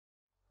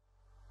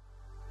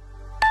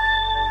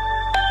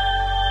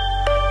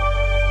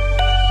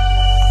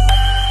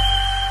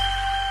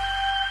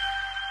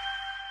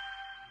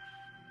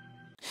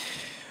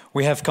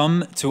We have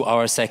come to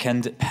our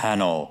second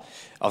panel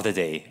of the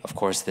day. Of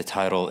course, the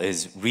title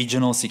is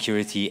Regional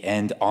Security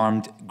and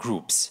Armed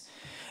Groups.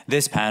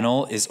 This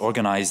panel is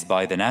organized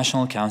by the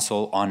National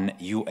Council on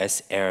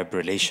U.S. Arab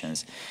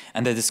Relations,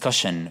 and the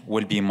discussion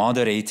will be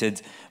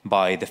moderated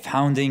by the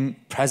founding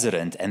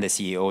president and the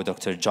CEO,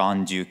 Dr.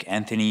 John Duke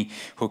Anthony,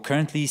 who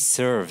currently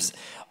serves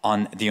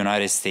on the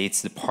United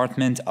States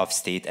Department of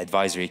State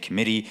Advisory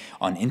Committee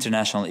on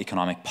International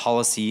Economic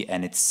Policy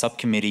and its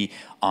subcommittee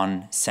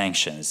on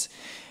sanctions.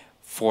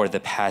 For the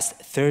past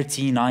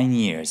 39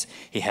 years,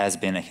 he has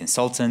been a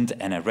consultant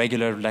and a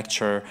regular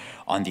lecturer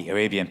on the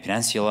Arabian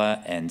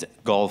Peninsula and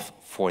Gulf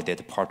for the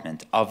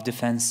Department of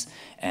Defense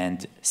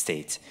and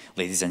State.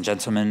 Ladies and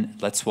gentlemen,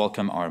 let's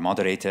welcome our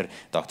moderator,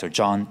 Dr.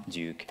 John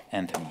Duke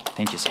Anthony.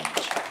 Thank you so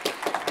much.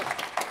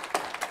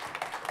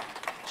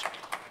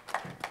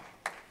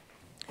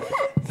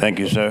 Thank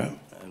you, sir.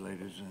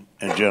 Ladies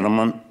and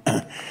gentlemen,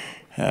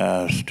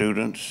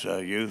 students,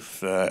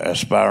 youth,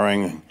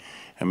 aspiring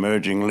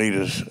emerging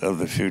leaders of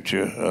the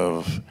future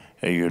of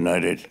a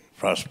united,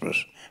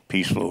 prosperous,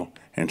 peaceful,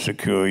 and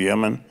secure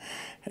Yemen.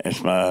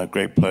 It's my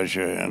great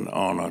pleasure and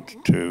honor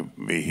to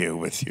be here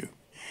with you.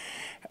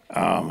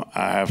 I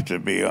have to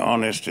be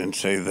honest and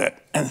say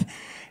that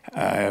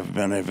I have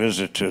been a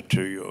visitor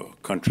to your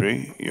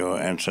country, your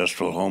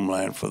ancestral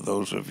homeland, for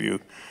those of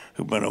you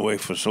who've been away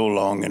for so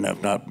long and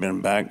have not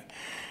been back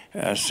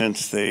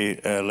since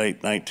the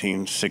late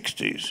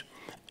 1960s.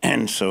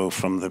 And so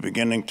from the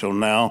beginning till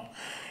now,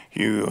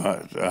 you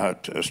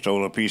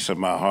stole a piece of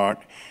my heart,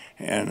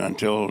 and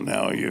until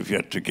now, you've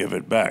yet to give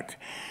it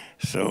back.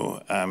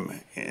 So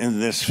I'm in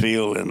this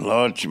field in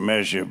large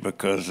measure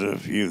because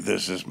of you.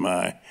 This is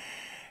my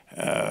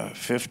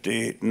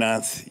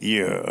 59th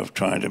year of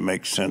trying to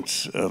make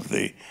sense of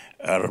the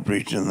Arab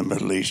region, the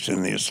Middle East,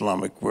 and the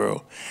Islamic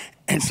world.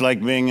 It's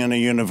like being in a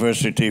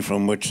university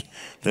from which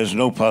there's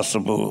no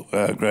possible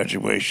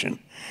graduation.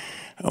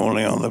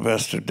 Only on the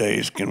best of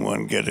days can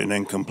one get it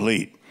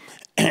incomplete.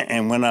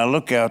 And when I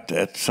look out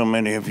at so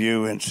many of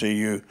you and see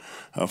you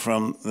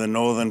from the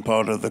northern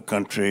part of the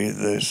country,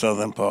 the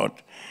southern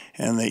part,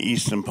 and the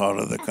eastern part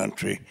of the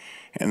country,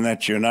 and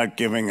that you're not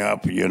giving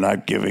up, you're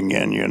not giving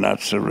in, you're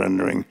not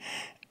surrendering,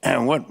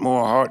 and what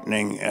more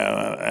heartening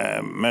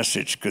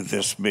message could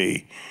this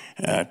be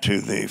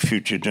to the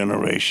future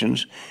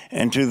generations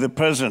and to the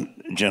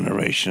present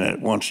generation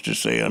that wants to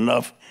say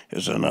enough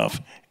is enough,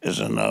 is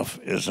enough,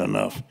 is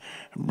enough.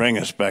 Bring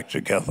us back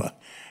together.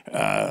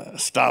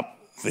 Stop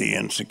the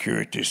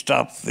insecurity,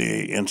 stop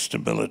the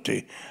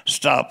instability,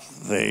 stop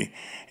the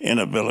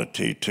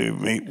inability to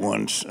meet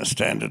one's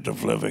standard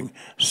of living,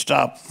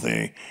 stop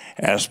the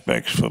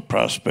aspects for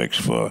prospects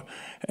for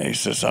a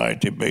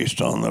society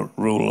based on the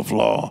rule of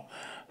law,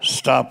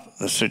 stop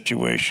the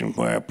situation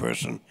where a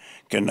person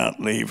cannot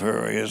leave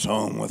her or his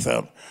home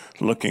without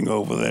looking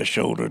over their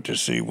shoulder to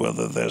see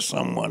whether there's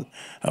someone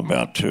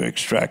about to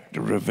extract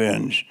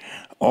revenge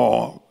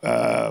or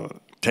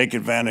take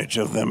advantage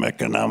of them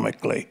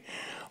economically,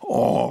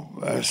 or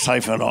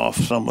siphon off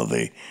some of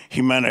the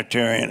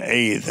humanitarian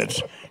aid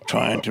that's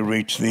trying to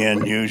reach the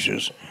end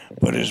users,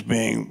 but is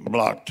being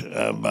blocked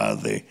by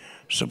the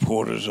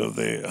supporters of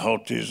the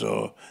Houthis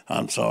or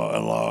Ansar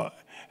Allah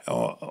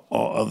or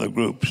other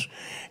groups.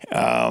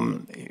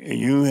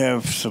 You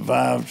have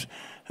survived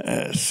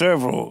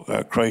several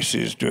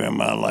crises during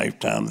my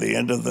lifetime. The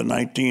end of the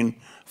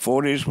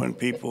 1940s, when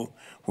people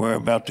were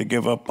about to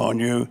give up on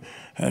you,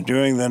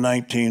 during the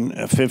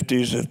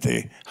 1950s at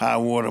the high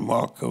water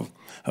mark of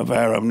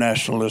Arab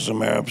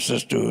nationalism, Arab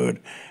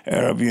sisterhood,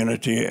 Arab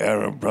unity,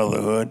 Arab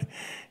brotherhood.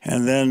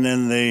 And then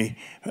in the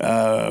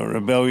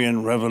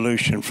rebellion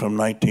revolution from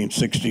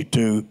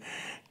 1962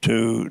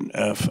 to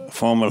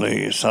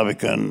formerly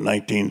Sabika in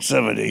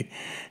 1970,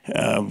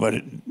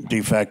 but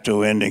de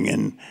facto ending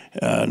in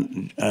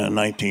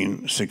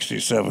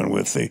 1967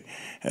 with the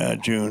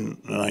June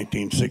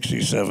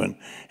 1967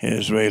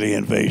 Israeli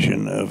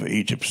invasion of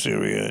Egypt,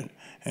 Syria,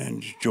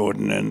 and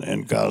Jordan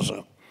and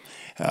Gaza.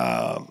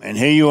 And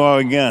here you are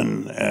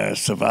again,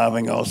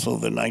 surviving also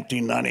the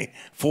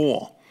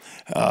 1994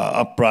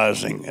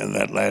 uprising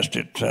that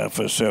lasted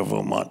for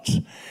several months.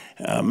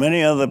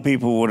 Many other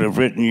people would have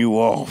written you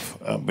off,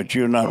 but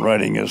you're not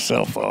writing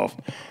yourself off.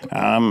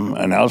 I'm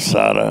an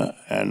outsider,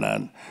 and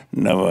I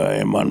never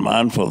am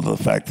unmindful of the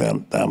fact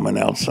that I'm an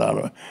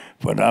outsider,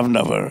 but I've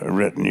never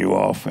written you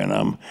off, and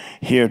I'm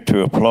here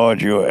to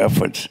applaud your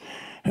efforts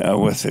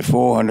with the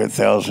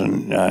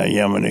 400,000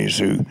 Yemenis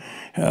who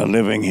are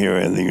living here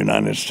in the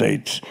United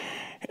States,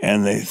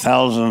 and the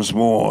thousands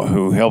more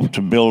who helped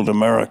to build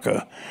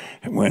America.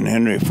 When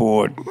Henry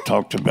Ford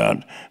talked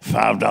about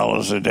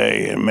 $5 a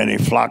day, and many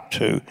flocked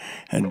to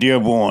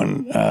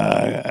Dearborn,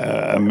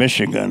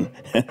 Michigan,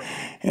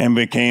 and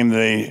became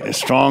the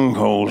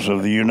strongholds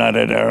of the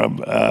United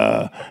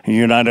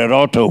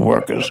Auto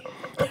Workers,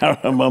 I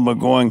remember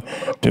going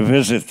to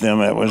visit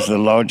them. It was the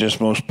largest,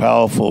 most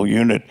powerful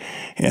unit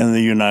in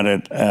the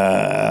United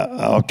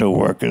Auto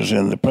Workers.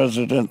 And the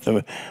president,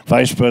 the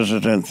vice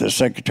president, the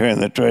secretary,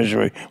 and the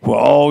treasury were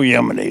all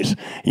Yemenis,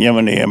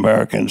 Yemeni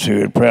Americans who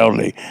had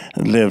proudly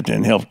lived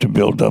and helped to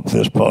build up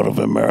this part of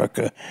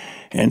America.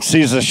 And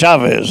Cesar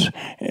Chavez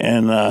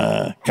in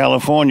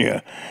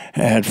California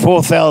had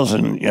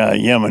 4,000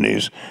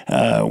 Yemenis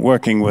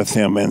working with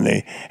him in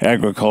the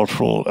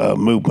agricultural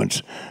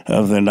movements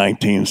of the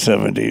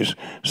 1970s.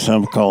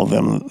 Some call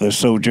them the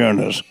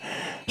sojourners.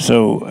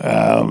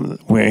 So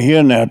we're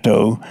here now,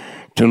 though,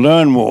 to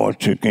learn more,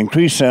 to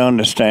increase our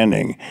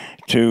understanding,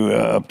 to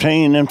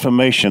obtain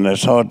information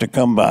that's hard to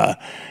come by,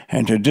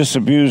 and to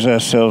disabuse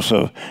ourselves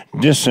of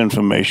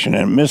disinformation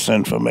and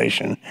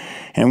misinformation,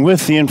 and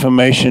with the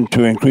information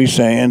to increase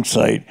our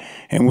insight,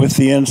 and with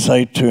the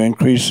insight to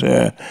increase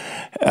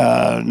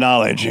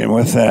knowledge, and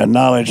with our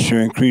knowledge to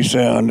increase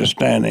our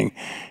understanding,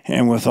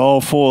 and with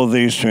all four of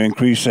these to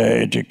increase our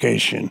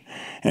education,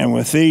 and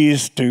with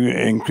these to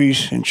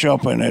increase and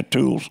sharpen our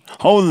tools,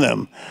 hone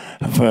them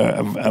for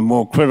a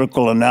more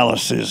critical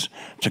analysis,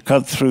 to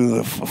cut through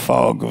the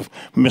fog of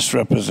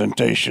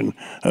misrepresentation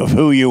of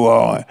who you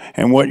are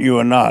and what you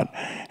are not,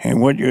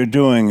 and what you're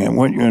doing and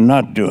what you're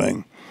not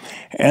doing,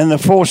 and the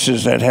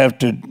forces that have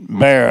to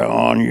bear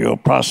on your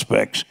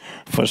prospects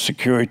for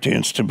security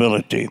and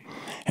stability.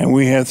 And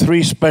we have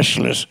three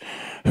specialists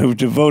who've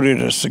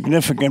devoted a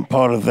significant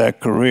part of their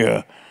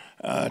career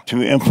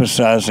to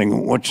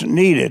emphasizing what's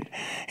needed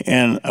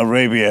in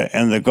Arabia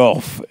and the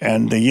Gulf,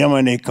 and the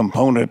Yemeni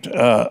component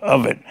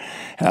of it,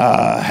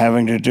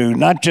 having to do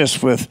not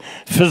just with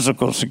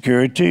physical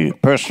security,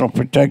 personal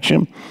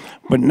protection,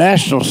 but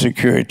national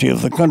security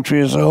of the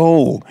country as a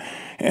whole,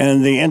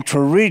 and the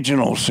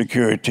intra-regional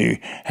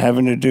security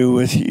having to do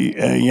with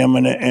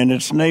Yemen and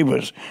its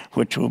neighbors,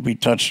 which will be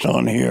touched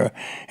on here.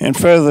 And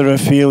further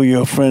afield,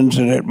 your friends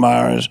and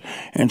admirers,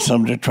 and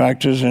some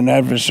detractors and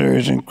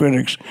adversaries and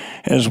critics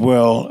as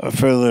well,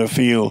 further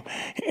afield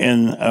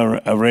in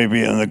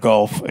Arabia and the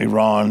Gulf,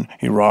 Iran,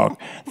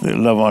 Iraq, the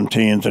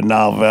Levantine, the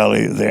Nile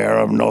Valley, the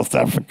Arab North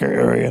Africa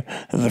area,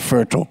 the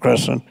Fertile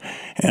Crescent,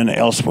 and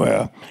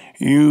elsewhere.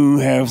 You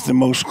have the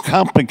most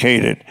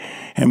complicated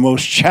and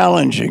most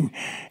challenging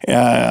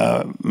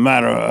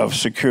matter of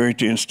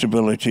security and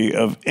stability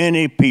of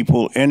any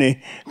people,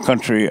 any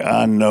country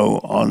I know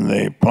on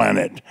the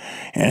planet.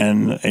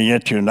 And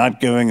yet you're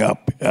not giving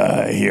up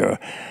here.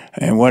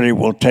 And what it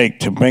will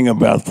take to bring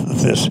about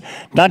this,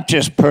 not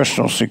just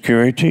personal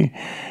security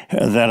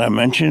that I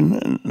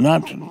mentioned,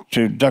 not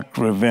to duck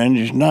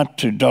revenge, not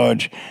to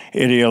dodge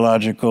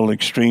ideological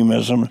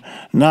extremism,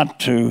 not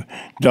to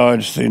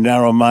dodge the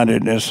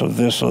narrow-mindedness of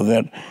this or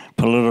that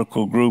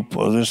political group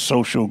or this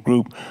social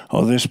group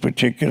or this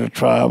particular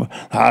tribe,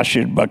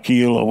 Hashid,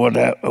 Bakil, or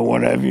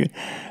what have you,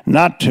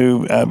 not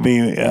to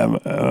be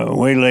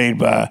waylaid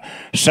by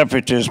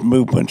separatist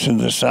movements in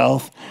the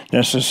South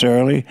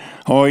necessarily,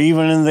 or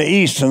even in the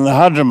East, in the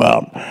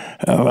Hadramaut,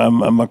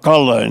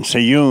 McCullough and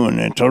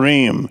Sayoun and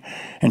Tarim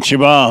and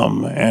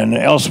Shibam and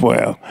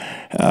elsewhere.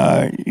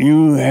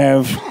 You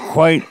have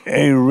quite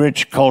a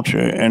rich culture,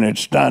 and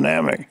it's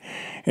dynamic.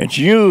 It's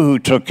you who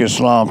took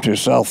Islam to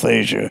South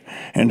Asia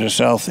and to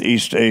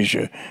Southeast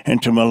Asia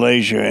and to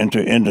Malaysia and to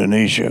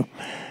Indonesia.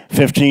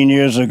 15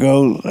 years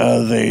ago,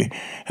 the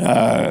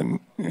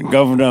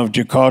governor of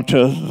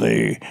Jakarta,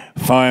 the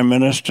foreign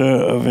minister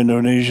of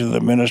Indonesia,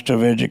 the minister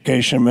of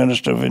education,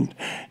 minister of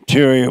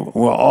interior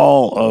were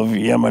all of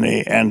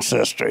Yemeni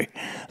ancestry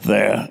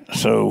there.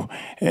 So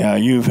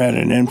you've had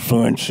an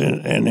influence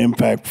and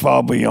impact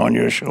far beyond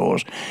your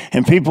shores.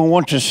 And people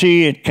want to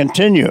see it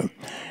continue.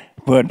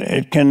 But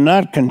it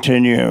cannot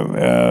continue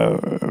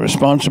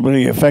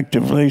responsibly,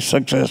 effectively,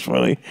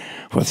 successfully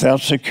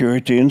without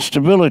security and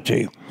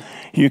stability.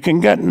 You can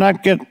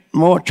not get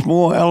much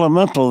more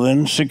elemental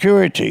than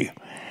security.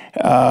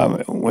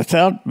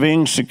 Without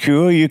being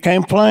secure, you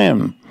can't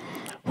plan.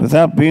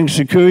 Without being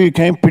secure, you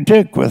can't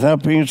predict.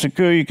 Without being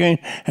secure, you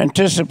can't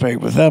anticipate.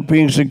 Without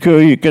being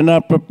secure, you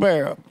cannot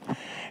prepare.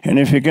 And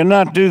if you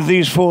cannot do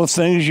these four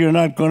things, you're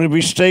not going to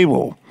be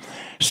stable.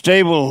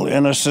 Stable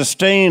in a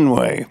sustained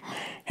way.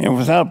 And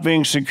without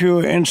being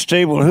secure and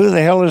stable, who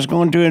the hell is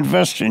going to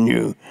invest in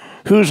you?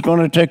 Who's going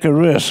to take a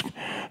risk?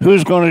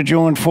 Who's going to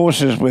join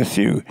forces with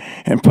you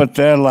and put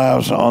their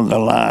lives on the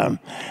line?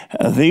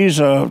 These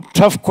are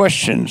tough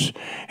questions,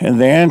 and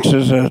the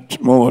answers are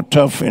more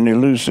tough and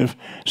elusive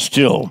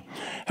still.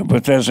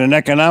 But there's an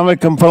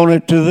economic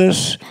component to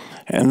this,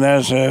 and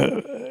there's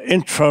an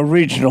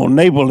intra-regional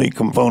neighborly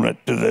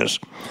component to this.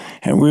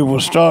 And we will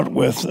start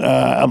with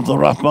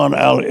Abdulrahman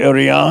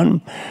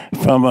Al-Eryani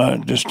from a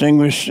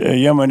distinguished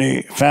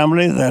Yemeni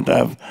family that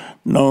I've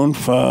known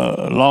for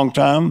a long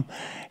time.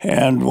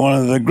 And one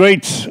of the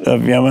greats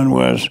of Yemen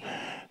was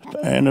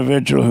an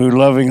individual who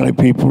lovingly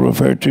people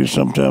refer to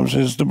sometimes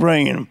as the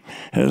brain,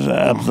 as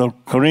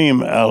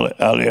Abdulkarim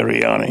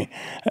Al-Eryani.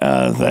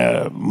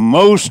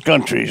 Most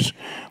countries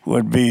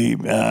would be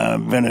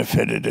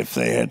benefited if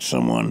they had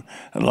someone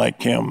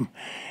like him.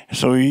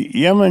 So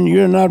Yemen,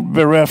 you're not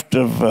bereft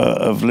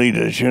of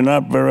leaders. You're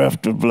not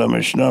bereft of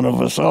blemish. None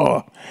of us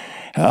are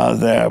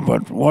there.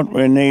 But what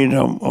we need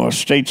are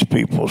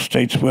statespeople,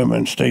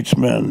 stateswomen,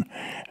 statesmen,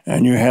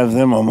 and you have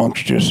them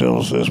amongst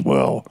yourselves as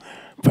well.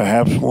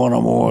 Perhaps one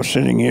or more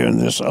sitting here in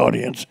this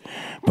audience.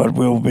 But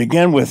we'll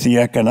begin with the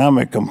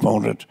economic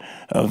component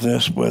of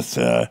this with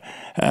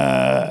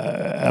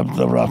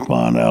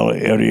Abdulrahman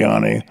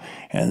Al-Eryani,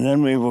 and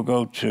then we will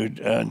go to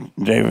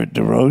David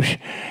Roches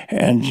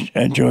and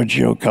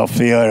Gorgio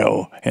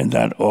Cafiero in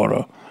that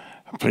order.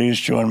 Please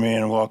join me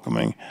in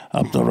welcoming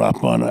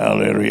Abdulrahman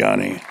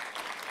Al-Eryani.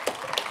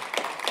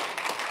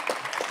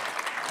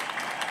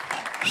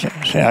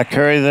 See, I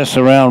carry this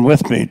around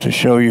with me to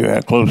show you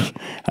how close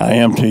I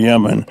am to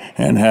Yemen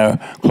and how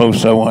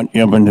close I want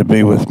Yemen to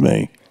be with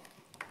me.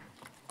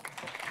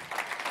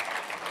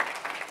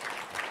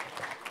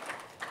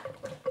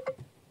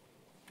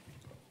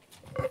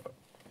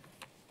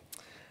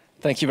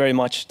 Thank you very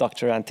much,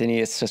 Dr. Anthony.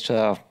 It's such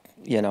a,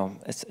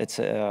 it's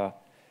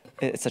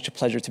such a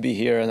pleasure to be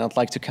here, and I'd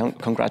like to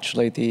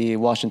congratulate the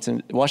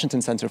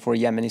Washington Center for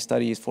Yemeni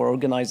Studies for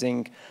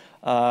organizing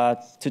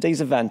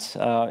today's event.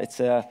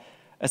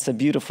 It's a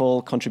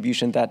beautiful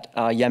contribution that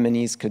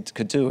Yemenis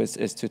could do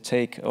is to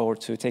take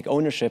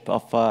ownership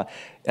of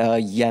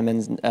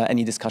Yemen's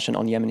any discussion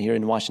on Yemen here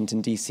in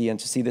Washington D.C. and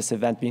to see this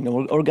event being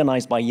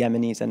organized by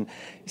Yemenis and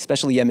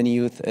especially Yemeni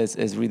youth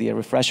is really a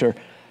refresher.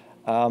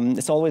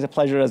 It's always a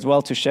pleasure as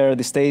well to share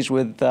the stage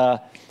with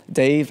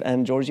Dave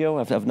and Gorgio.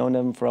 I've known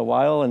them for a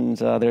while, and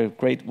they're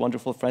great,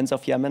 wonderful friends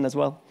of Yemen as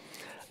well.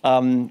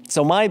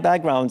 So my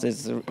background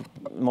is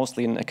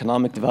mostly in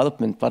economic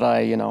development, but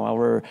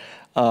our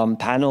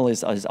panel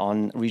is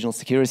on regional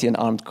security and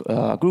armed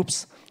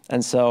groups.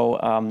 And so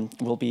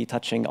we'll be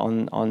touching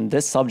on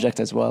this subject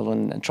as well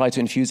and try to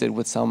infuse it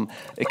with some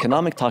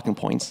economic talking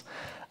points.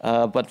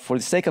 But for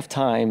the sake of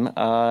time,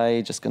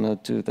 I'm just going to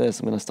do this.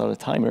 I'm going to start a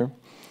timer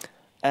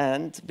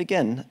and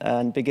begin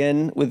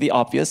with the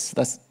obvious.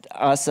 That's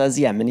us as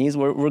Yemenis.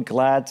 We're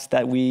glad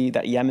that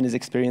Yemen is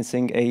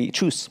experiencing a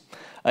truce.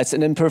 It's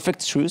an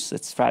imperfect truce.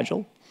 It's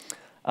fragile.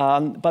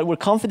 But we're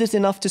confident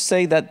enough to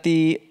say that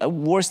the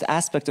worst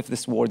aspect of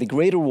this war, the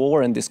greater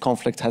war in this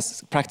conflict,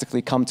 has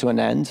practically come to an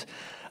end.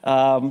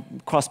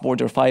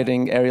 Cross-border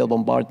fighting, aerial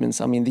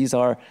bombardments. I mean, these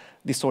are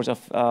these sorts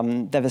of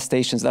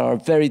devastations that are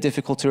very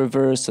difficult to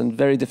reverse and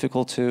very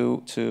difficult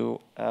to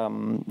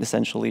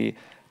essentially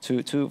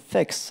to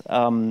fix.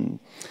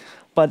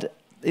 But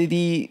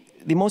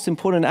the most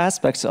important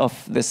aspects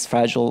of this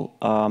fragile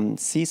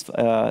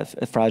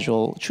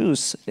fragile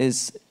truce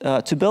is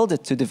to build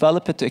it, to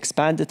develop it, to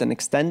expand it and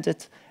extend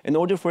it in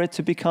order for it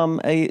to become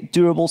a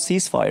durable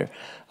ceasefire.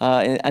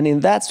 And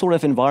in that sort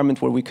of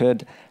environment where we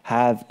could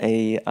have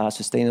a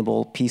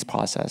sustainable peace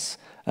process,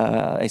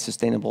 a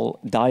sustainable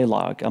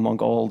dialogue among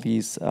all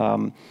these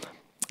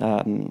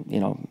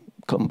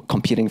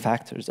competing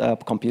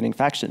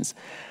factions.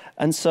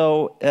 And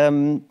so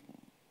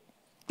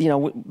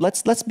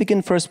let's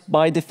begin first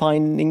by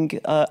defining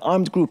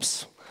armed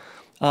groups.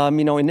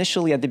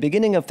 Initially at the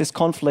beginning of this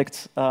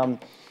conflict,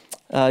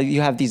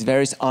 you have these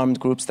various armed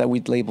groups that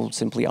we'd label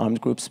simply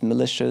armed groups,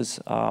 militias,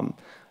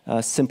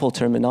 simple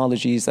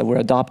terminologies that were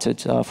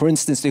adopted. For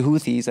instance, the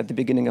Houthis at the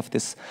beginning of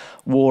this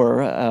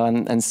war,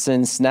 and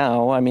since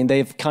now, I mean,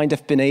 they've kind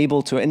of been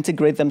able to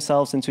integrate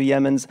themselves into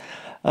Yemen's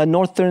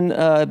northern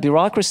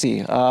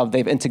bureaucracy.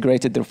 They've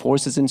integrated their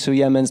forces into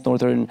Yemen's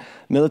northern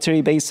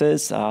military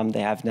bases.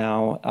 They have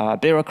now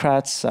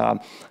bureaucrats.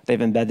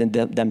 They've embedded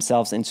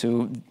themselves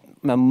into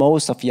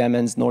most of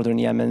northern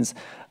Yemen's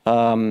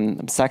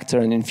sector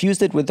and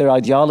infused it with their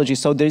ideology.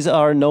 So these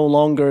are no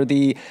longer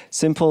the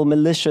simple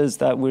militias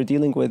that we're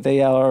dealing with.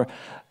 They are,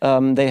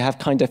 they have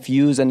kind of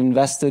used and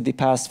invested the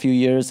past few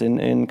years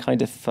in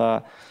kind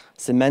of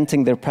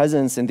cementing their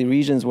presence in the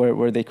regions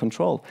where they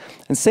control.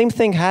 And same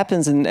thing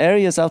happens in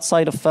areas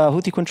outside of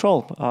Houthi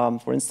control.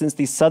 For instance,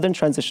 the Southern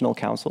Transitional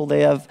Council,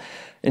 they have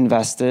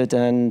invested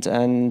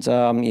and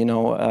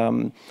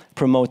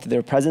promoted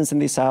their presence in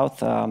the south.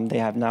 They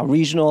have now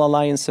regional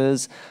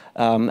alliances,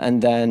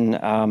 and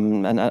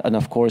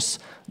of course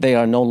they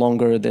are no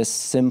longer this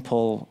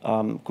simple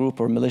group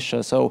or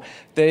militia. So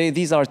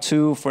these are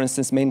two, for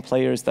instance, main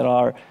players that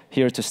are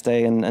here to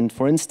stay. And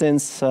for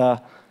instance,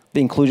 the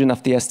inclusion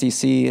of the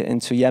STC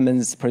into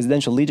Yemen's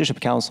Presidential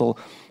Leadership Council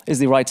is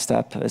the right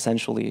step,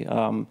 essentially.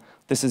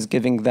 This is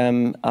giving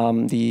them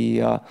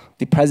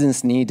the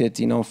presence needed,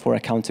 for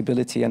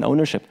accountability and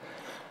ownership.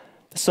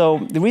 So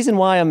the reason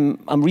why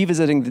I'm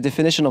revisiting the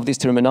definition of these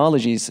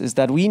terminologies is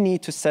that we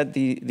need to set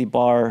the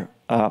bar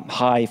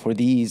high for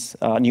these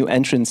new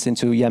entrants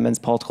into Yemen's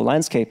political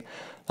landscape.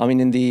 I mean,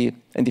 in the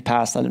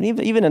past, and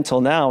even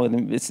until now,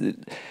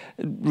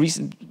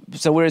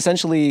 so we're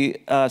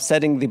essentially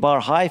setting the bar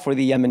high for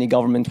the Yemeni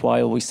government,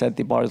 while we set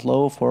the bar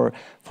low for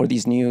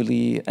these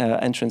newly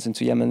entrants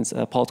into Yemen's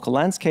political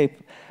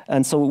landscape.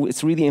 And so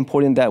it's really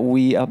important that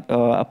we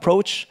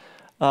approach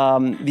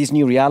these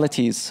new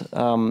realities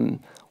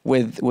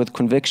with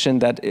conviction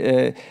that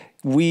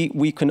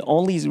we can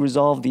only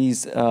resolve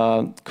these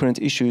current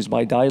issues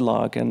by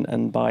dialogue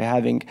and by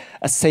having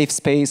a safe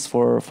space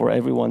for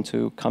everyone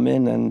to come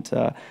in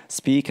and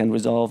speak and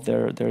resolve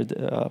their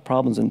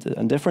problems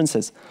and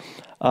differences.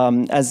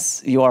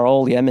 As you are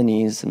all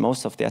Yemenis, and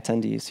most of the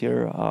attendees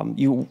here,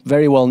 you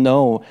very well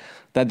know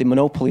that the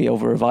monopoly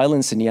over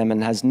violence in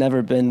Yemen has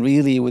never been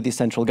really with the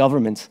central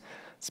government.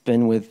 It's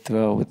been with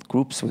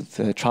groups,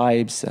 with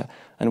tribes,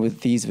 and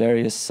with these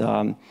various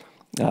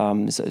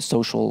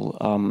social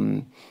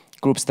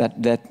groups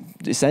that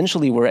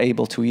essentially were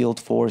able to wield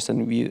force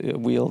and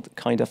wield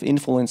kind of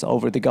influence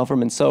over the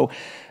government. So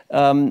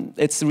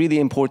it's really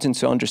important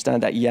to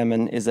understand that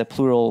Yemen is a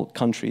plural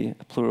country,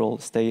 a plural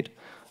state,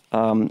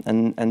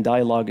 and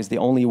dialogue is the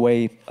only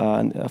way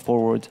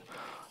forward.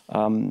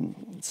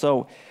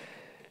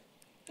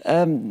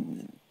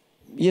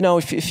 You know,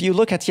 if you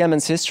look at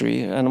Yemen's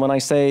history, and when I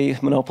say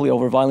monopoly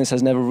over violence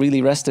has never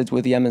really rested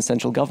with the Yemen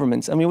central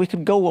government, I mean, we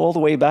could go all the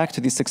way back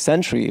to the 6th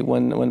century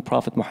when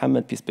Prophet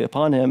Muhammad, peace be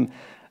upon him,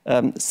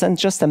 sent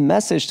just a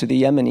message to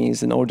the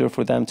Yemenis in order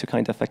for them to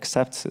kind of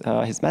accept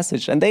his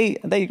message. And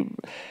they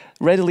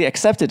readily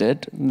accepted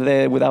it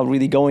without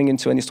really going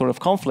into any sort of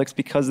conflicts,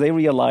 because they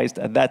realized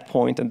at that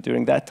point and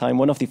during that time,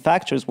 one of the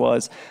factors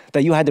was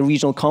that you had a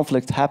regional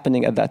conflict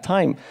happening at that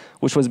time,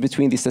 which was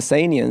between the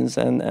Sasanians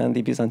and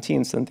the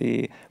Byzantines and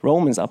the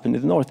Romans up in the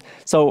north.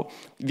 So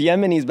the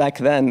Yemenis back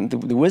then,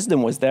 the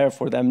wisdom was there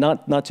for them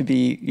not to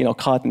be, you know,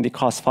 caught in the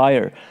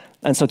crossfire.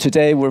 And so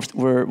today,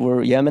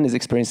 Yemen is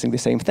experiencing the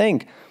same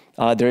thing.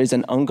 There is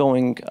an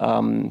ongoing,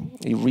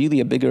 really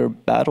a bigger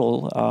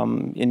battle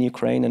in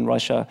Ukraine and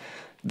Russia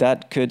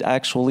that could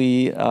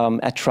actually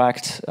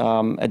attract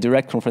a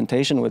direct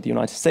confrontation with the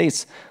United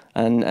States.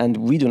 And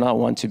we do not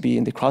want to be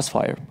in the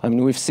crossfire. I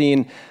mean, we've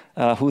seen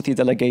Houthi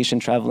delegation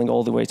traveling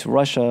all the way to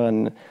Russia,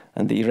 and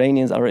the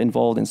Iranians are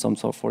involved in some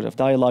sort of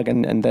dialogue,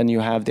 and then you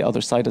have the other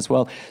side as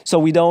well. So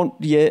we don't,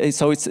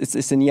 so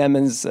it's in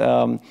Yemen's,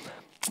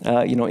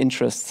 you know,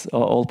 interests,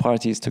 all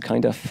parties, to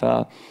kind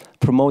of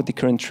promote the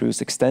current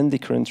truce, extend the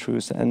current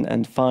truce,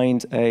 and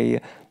find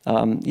a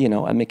you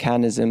know, a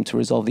mechanism to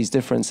resolve these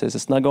differences.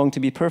 It's not going to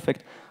be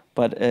perfect,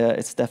 but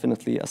it's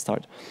definitely a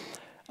start.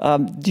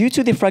 Due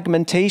to the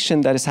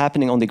fragmentation that is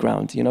happening on the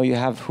ground, you know, you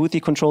have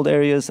Houthi-controlled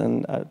areas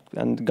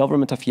and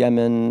government of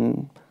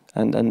Yemen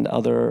and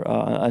other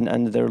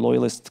and their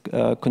loyalist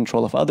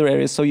control of other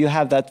areas. So you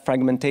have that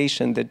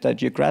fragmentation, that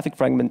geographic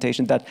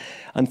fragmentation that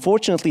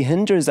unfortunately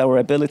hinders our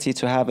ability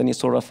to have any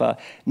sort of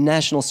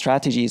national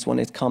strategies when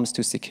it comes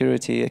to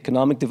security,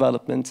 economic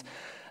development.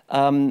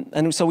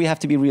 And so we have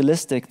to be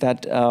realistic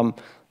that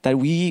that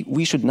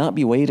we should not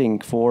be waiting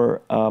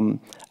for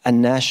a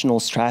national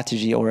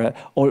strategy or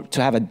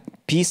to have a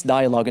peace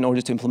dialogue in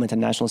order to implement a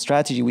national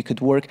strategy. We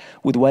could work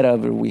with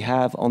whatever we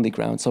have on the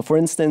ground. So, for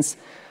instance,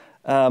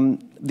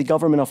 the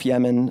government of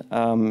Yemen,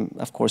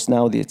 of course,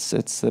 now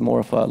it's more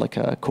of like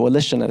a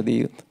coalition.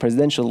 The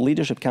Presidential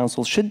Leadership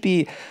Council should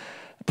be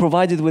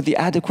provided with the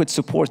adequate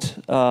support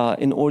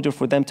in order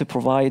for them to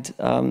provide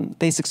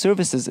basic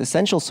services,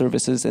 essential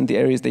services in the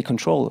areas they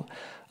control.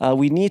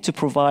 We need to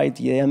provide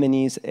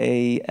Yemenis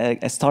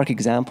a stark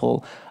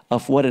example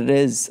of what it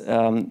is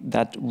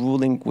that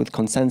ruling with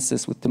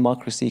consensus, with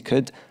democracy,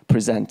 could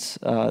present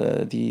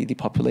the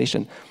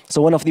population.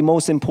 So one of the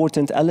most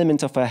important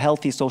elements of a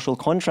healthy social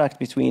contract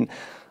between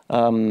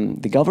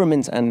the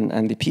government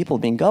and the people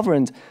being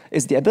governed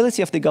is the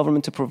ability of the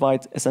government to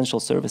provide essential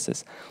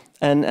services.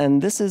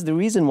 And this is the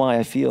reason why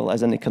I feel,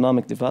 as an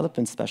economic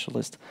development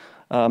specialist,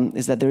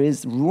 is that there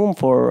is room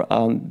for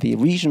the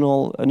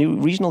new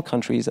regional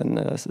countries and,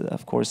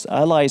 of course,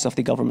 allies of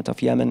the government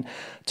of Yemen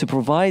to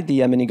provide the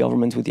Yemeni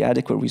government with the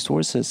adequate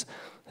resources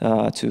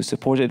to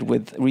support it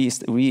with,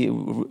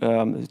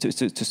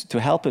 to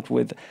help it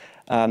with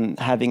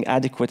having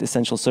adequate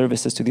essential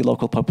services to the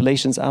local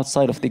populations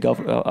outside of the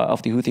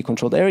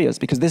Houthi-controlled areas,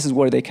 because this is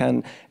where they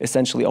can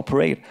essentially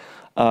operate,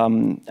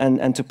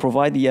 and to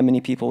provide the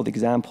Yemeni people with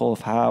example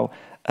of how,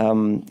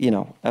 you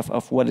know,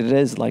 of what it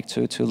is like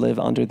to live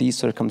under these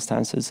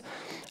circumstances.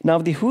 Now,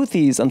 the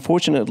Houthis,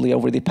 unfortunately,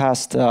 over the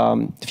past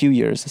few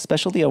years,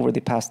 especially over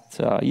the past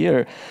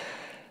year,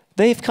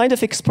 they've kind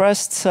of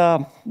expressed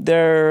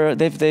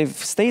they've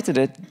stated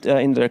it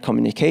in their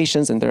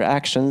communications and their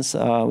actions.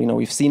 You know,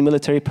 we've seen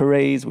military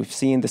parades, we've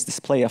seen this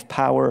display of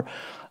power,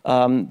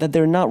 that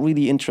they're not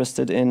really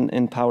interested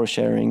in power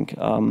sharing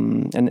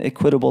and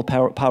equitable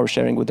power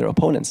sharing with their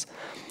opponents.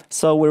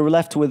 So we're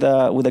left with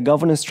a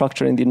governance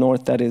structure in the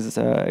north that is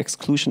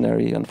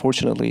exclusionary,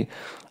 unfortunately.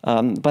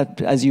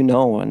 But as you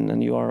know,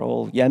 and you are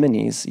all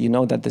Yemenis, you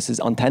know that this is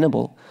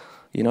untenable.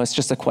 You know, it's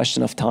just a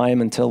question of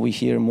time until we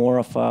hear more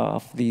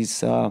of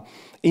these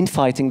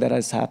infighting that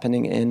is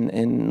happening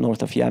in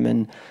north of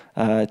Yemen,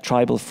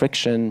 tribal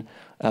friction.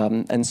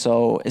 And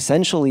so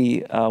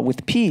essentially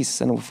with peace,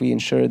 and if we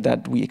ensure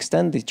that we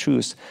extend the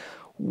truce,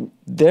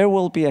 there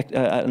will be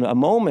a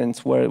moment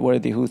where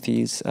the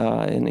Houthis,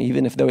 and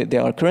even if they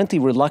are currently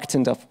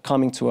reluctant of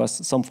coming to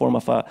us some form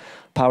of a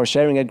power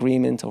sharing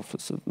agreement or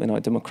a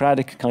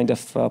democratic kind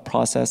of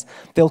process,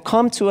 they'll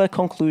come to a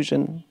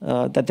conclusion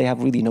that they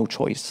have really no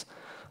choice.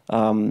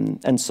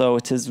 And so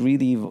it is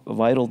really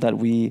vital that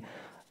we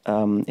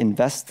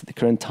invest the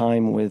current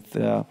time with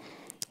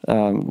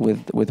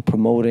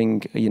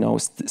promoting,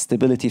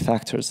 stability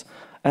factors,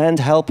 and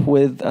help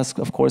with,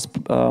 of course,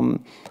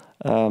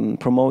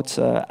 promote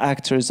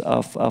actors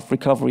of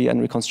recovery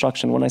and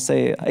reconstruction. When I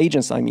say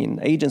agents, I mean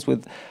agents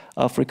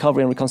of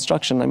recovery and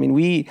reconstruction. I mean,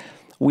 we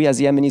as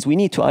Yemenis, we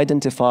need to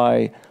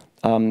identify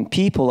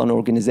people and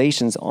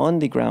organizations on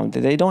the ground.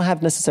 They don't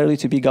have necessarily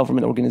to be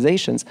government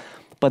organizations,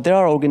 but there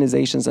are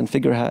organizations and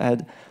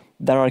figurehead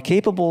that are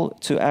capable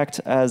to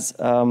act as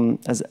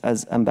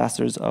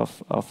ambassadors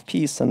of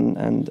peace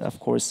and of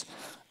course,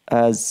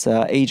 as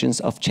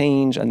agents of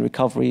change and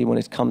recovery when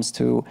it comes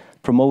to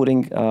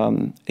promoting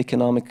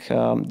economic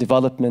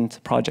development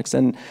projects.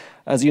 And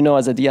as you know,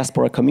 as a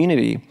diaspora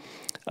community,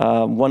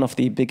 one of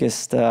the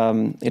biggest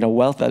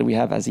wealth that we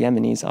have as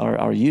Yemenis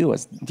are you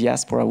as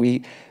diaspora.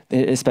 We,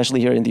 especially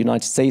here in the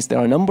United States, there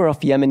are a number of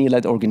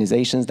Yemeni-led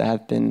organizations that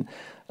have been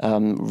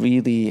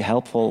really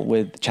helpful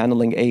with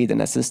channeling aid and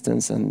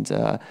assistance and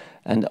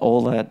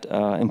all that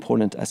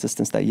important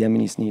assistance that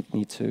Yemenis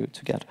need to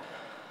get.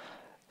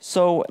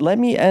 So let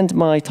me end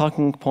my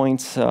talking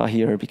points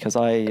here, because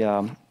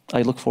I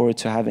look forward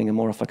to having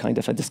more of a kind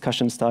of a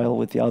discussion style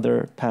with the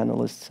other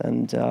panelists,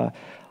 and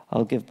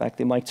I'll give back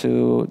the mic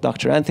to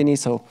Dr. Anthony.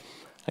 So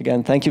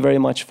again, thank you very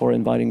much for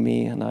inviting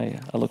me, and I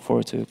look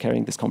forward to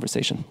carrying this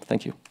conversation.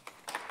 Thank you.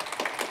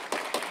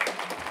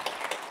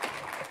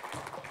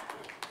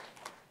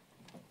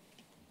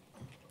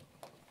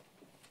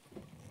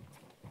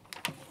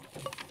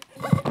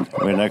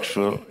 We next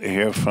will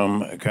hear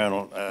from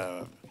Colonel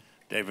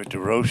David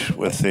DeRoche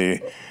with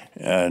the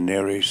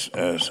Near East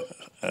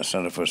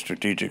Center for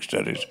Strategic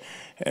Studies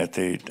at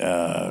the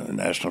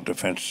National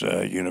Defense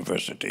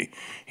University.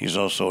 He's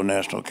also a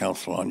National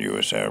Council on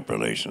U.S. Arab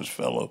Relations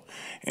Fellow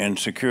in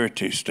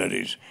Security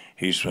Studies.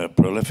 He's a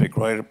prolific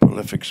writer,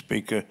 prolific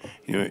speaker.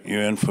 You're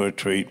in for a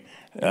treat.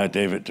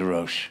 David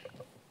DeRoche.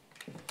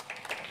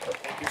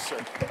 Thank you,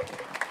 sir.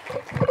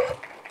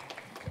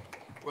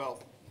 Well,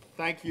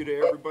 thank you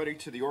to everybody,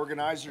 to the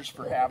organizers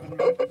for having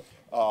me.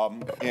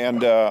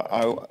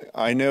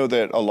 I know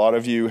that a lot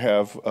of you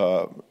have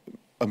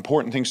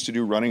important things to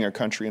do. Running a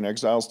country in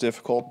exile is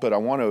difficult, but I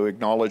want to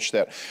acknowledge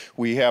that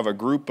we have a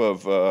group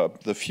of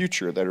the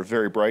future that are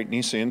very bright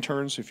NISA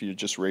interns, if you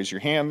just raise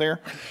your hand there,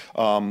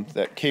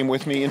 that came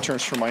with me,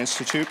 interns from my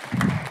institute.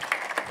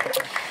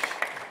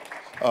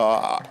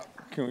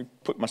 Can we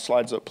put my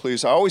slides up,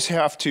 please? I always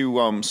have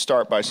to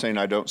start by saying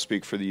I don't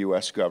speak for the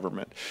U.S.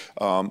 government.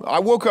 I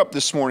woke up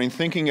this morning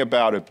thinking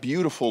about a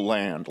beautiful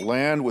land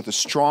with a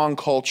strong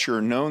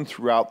culture known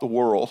throughout the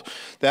world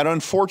that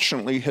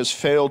unfortunately has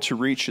failed to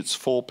reach its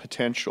full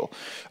potential.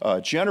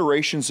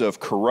 Generations of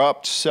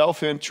corrupt,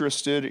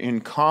 self-interested,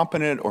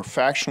 incompetent, or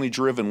factionally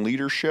driven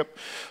leadership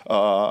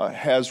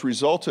has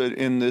resulted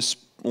in this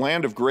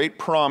land of great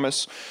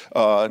promise,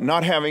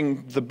 not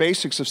having the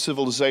basics of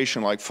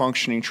civilization like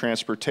functioning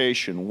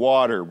transportation,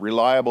 water,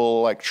 reliable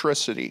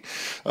electricity.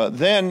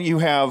 Then you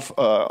have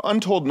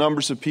untold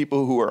numbers of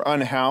people who are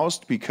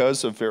unhoused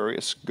because of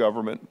various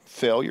government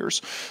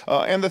failures,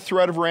 and the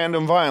threat of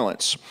random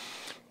violence.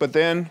 But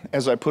then,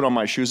 as I put on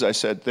my shoes, I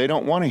said, they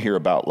don't want to hear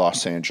about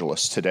Los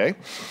Angeles today.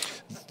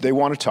 They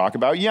want to talk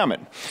about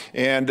Yemen.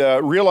 And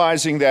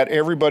realizing that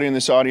everybody in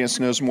this audience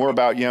knows more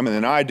about Yemen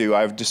than I do,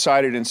 I've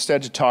decided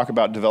instead to talk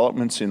about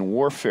developments in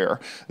warfare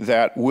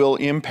that will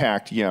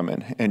impact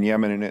Yemen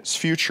and its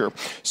future.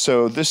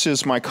 So this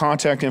is my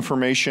contact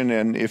information,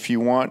 and if you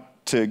want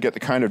to get the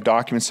kind of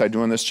documents I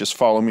do on this, just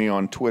follow me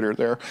on Twitter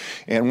there.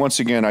 And once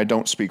again, I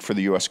don't speak for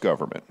the U.S.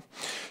 government.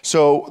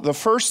 So the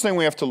first thing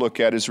we have to look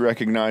at is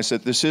recognize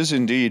that this is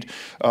indeed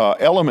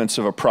elements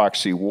of a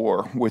proxy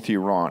war with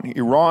Iran.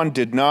 Iran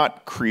did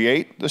not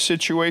create the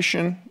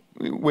situation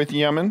with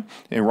Yemen.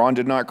 Iran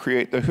did not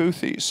create the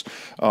Houthis.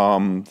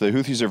 The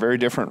Houthis are very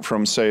different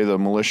from, say, the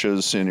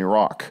militias in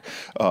Iraq.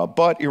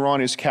 But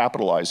Iran is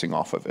capitalizing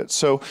off of it.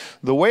 So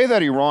the way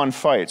that Iran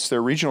fights,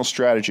 their regional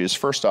strategy is,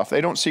 first off,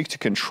 they don't seek to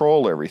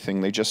control everything.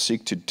 They just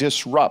seek to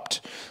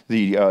disrupt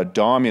the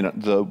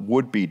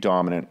would-be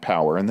dominant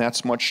power. And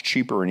that's much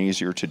cheaper and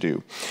easier to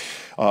do.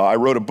 I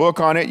wrote a book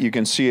on it. You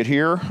can see it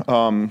here.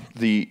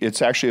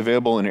 It's actually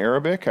available in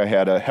Arabic. I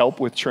had a help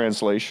with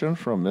translation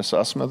from Miss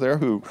Asma there,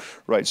 who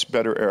writes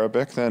better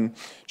Arabic than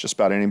just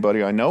about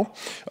anybody I know.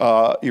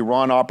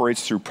 Iran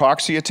operates through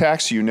proxy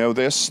attacks. You know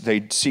this.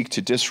 They seek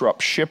to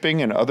disrupt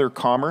shipping and other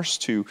commerce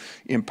to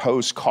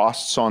impose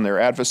costs on their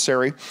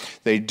adversary.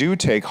 They do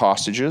take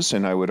hostages,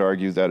 and I would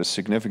argue that a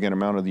significant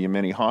amount of the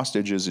Yemeni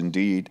hostages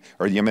indeed,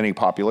 or the Yemeni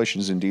population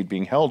is indeed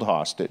being held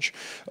hostage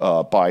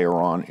by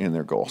Iran in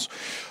their goals.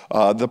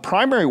 The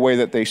primary way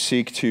that they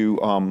seek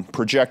to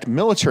project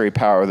military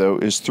power, though,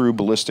 is through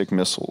ballistic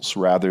missiles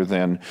rather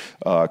than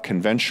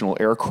conventional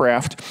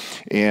aircraft.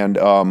 And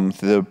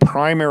the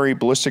primary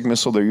ballistic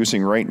missile they're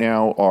using right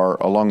now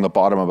are along the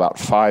bottom, about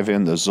 5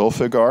 in, the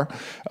Zulfiqar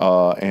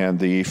and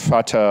the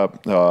Fatah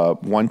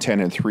 110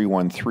 and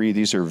 313.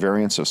 These are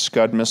variants of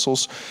Scud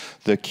missiles.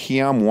 The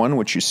Qiyam-1,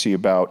 which you see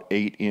about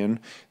 8 in,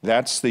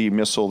 that's the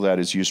missile that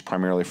is used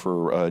primarily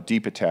for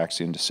deep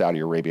attacks into Saudi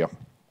Arabia.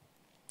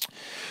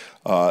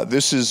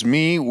 This is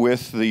me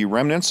with the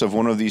remnants of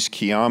one of these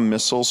Qiyam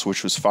missiles,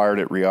 which was fired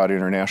at Riyadh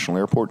International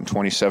Airport in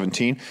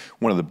 2017.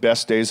 One of the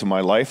best days of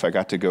my life. I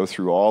got to go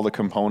through all the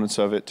components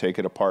of it, take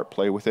it apart,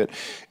 play with it.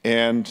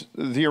 And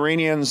the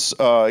Iranians,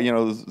 you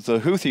know, the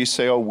Houthis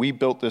say, oh, we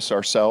built this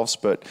ourselves,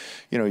 but,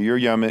 you know, you're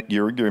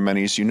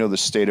Yemenis, you know the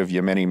state of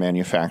Yemeni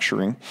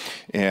manufacturing.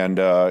 And,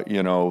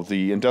 you know,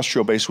 the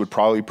industrial base would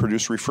probably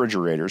produce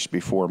refrigerators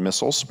before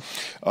missiles.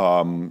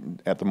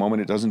 At the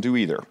moment, it doesn't do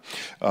either.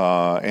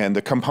 And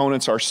the components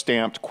are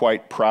stamped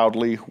quite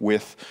proudly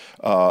with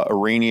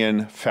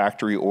Iranian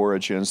factory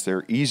origins.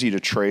 They're easy to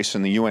trace,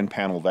 and the UN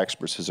panel of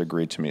experts has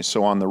agreed to me.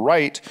 So on the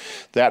right,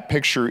 that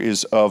picture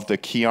is of the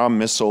Qiyam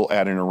missile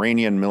at an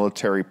Iranian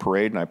military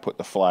parade, and I put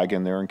the flag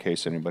in there in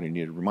case anybody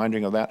needed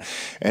reminding of that.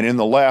 And in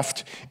the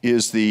left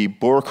is the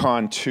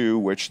Burkan 2,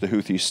 which the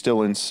Houthis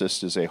still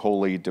insist is a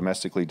wholly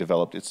domestically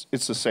developed.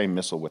 It's the same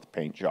missile with a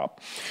paint job.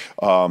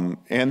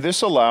 And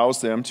this allows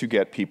them to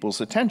get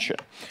people's attention.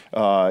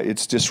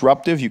 It's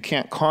disruptive. You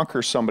can't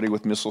conquer somebody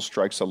with missile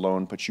strikes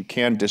alone, but you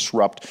can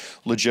disrupt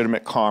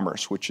legitimate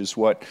commerce, which is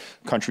what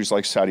countries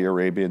like Saudi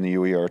Arabia and the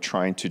UAE are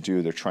trying to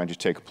do. They're trying to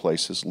take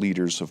place as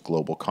leaders of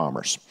global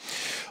commerce.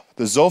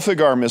 The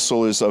Zulfiqar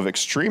missile is of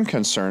extreme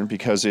concern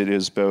because it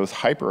is both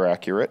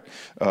hyper-accurate,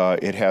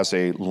 it has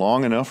a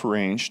long enough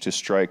range to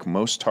strike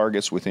most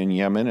targets within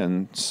Yemen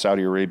and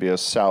Saudi Arabia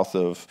south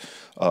of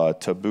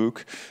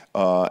Tabuk,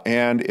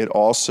 and it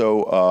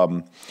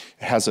also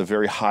has a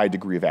very high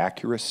degree of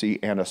accuracy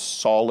and a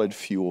solid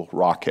fuel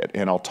rocket.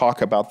 And I'll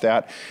talk about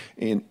that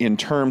in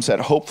terms that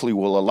hopefully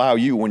will allow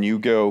you, when you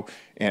go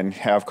and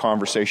have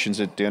conversations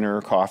at dinner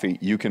or coffee,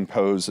 you can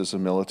pose as a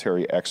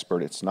military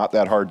expert. It's not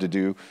that hard to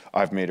do.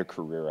 I've made a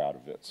career out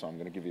of it. So I'm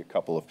going to give you a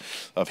couple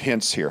of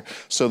hints here.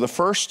 So the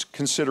first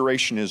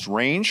consideration is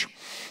range.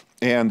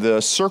 And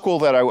the circle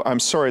that I'm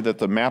sorry that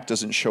the map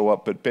doesn't show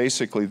up, but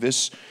basically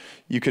this,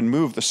 you can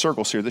move the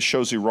circles here. This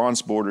shows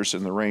Iran's borders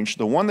and the range.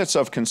 The one that's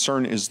of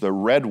concern is the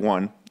red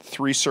one,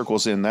 3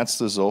 circles in, that's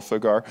the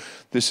Zulfiqar.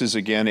 This is,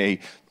 again, a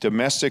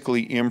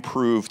domestically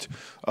improved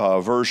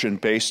version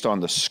based on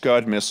the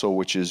Scud missile,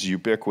 which is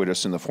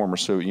ubiquitous in the former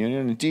Soviet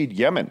Union. Indeed,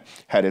 Yemen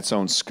had its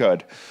own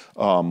Scud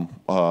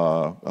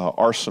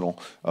arsenal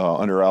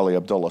under Ali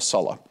Abdullah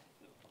Saleh.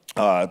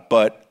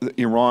 But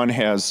Iran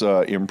has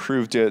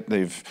improved it.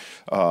 They've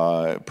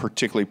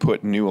particularly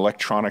put new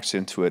electronics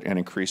into it and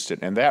increased it.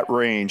 And that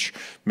range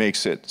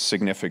makes it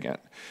significant.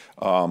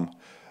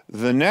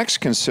 The next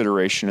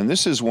consideration, and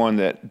this is one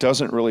that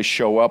doesn't really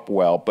show up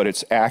well, but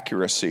it's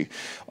accuracy.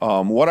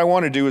 What I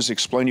want to do is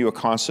explain to you a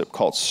concept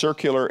called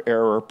circular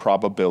error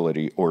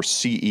probability, or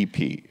CEP.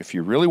 If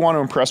you really want to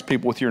impress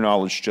people with your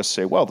knowledge, just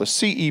say, well, the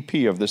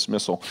CEP of this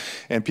missile,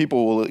 and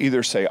people will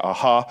either say,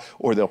 aha,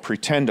 or they'll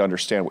pretend to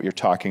understand what you're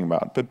talking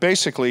about. But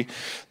basically,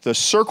 the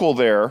circle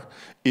there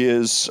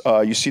is,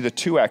 you see the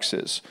 2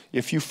 X's.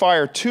 If you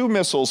fire 2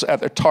 missiles at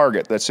the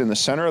target that's in the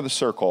center of the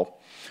circle,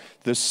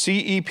 the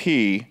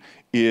CEP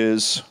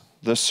is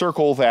the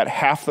circle that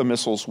half the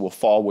missiles will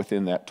fall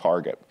within that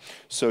target.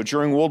 So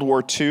during World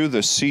War II,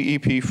 the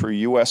CEP for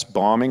U.S.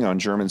 bombing on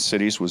German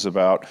cities was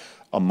about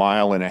 1.5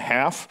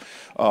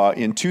 miles.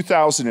 In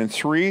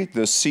 2003,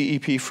 the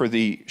CEP for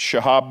the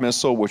Shahab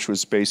missile, which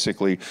was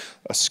basically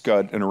a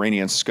Scud, an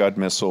Iranian Scud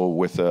missile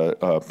with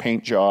a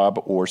paint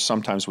job or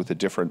sometimes with a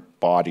different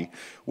body,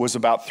 was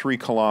about 3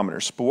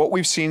 kilometers. But what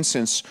we've seen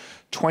since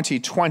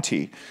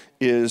 2020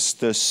 is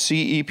the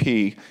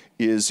CEP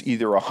is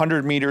either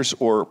 100 meters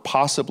or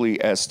possibly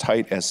as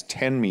tight as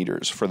 10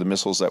 meters for the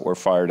missiles that were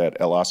fired at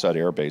El Asad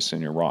Air Base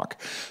in Iraq.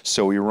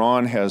 So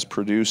Iran has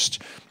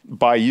produced,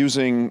 by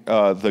using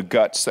the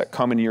guts that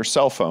come in your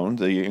cell phone,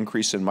 the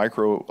increase in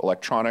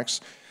microelectronics,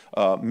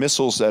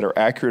 missiles that are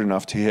accurate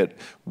enough to hit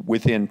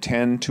within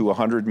 10 to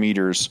 100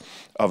 meters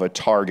of a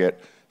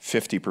target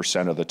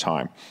 50% of the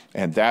time.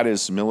 And that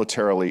is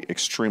militarily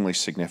extremely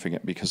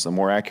significant because the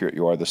more accurate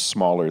you are, the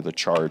smaller the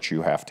charge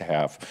you have to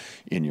have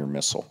in your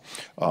missile.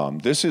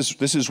 This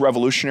is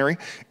revolutionary,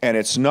 and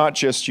it's not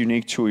just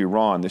unique to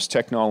Iran. This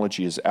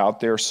technology is out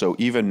there, so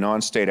even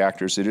non-state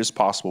actors, it is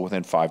possible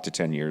within 5 to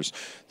 10 years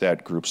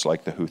that groups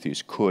like the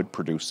Houthis could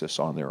produce this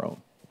on their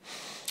own.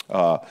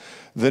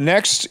 The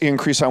next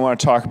increase I want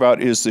to talk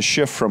about is the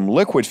shift from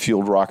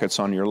liquid-fueled rockets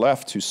on your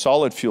left to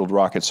solid-fueled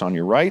rockets on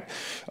your right.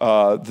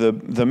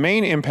 The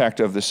main impact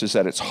of this is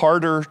that it's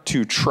harder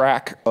to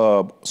track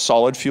a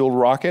solid-fueled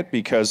rocket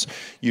because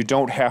you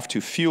don't have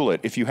to fuel it.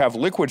 If you have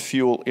liquid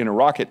fuel in a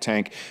rocket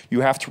tank, you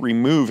have to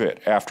remove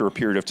it after a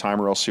period of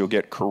time or else you'll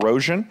get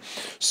corrosion.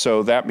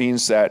 So that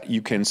means that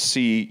you can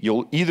see,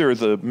 either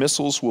the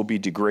missiles will be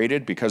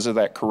degraded because of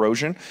that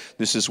corrosion.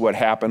 This is what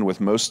happened with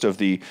most of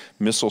the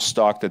missile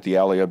stock that the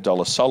Ali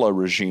Abdullah Saleh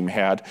regime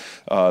had.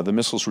 The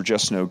missiles were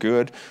just no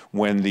good.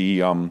 When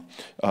the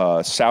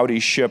Saudi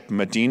ship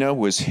Medina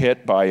was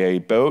hit by a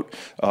boat,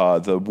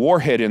 the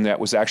warhead in that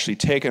was actually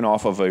taken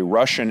off of a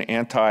Russian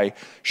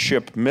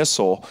anti-ship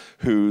missile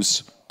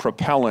whose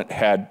propellant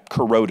had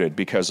corroded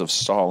because of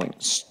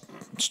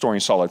storing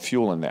solid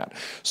fuel in that.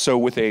 So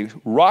with a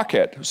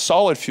rocket,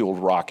 solid-fueled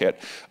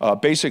rocket,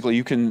 basically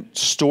you can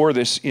store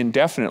this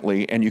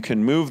indefinitely and you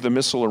can move the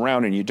missile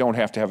around and you don't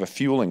have to have a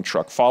fueling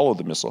truck follow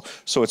the missile.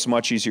 So it's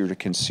much easier to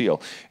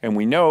conceal. And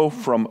we know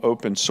from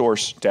open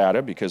source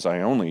data, because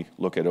I only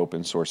look at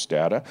open source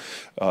data,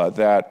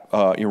 that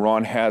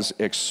Iran has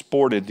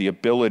exported the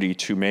ability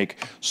to make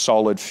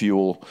solid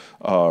fuel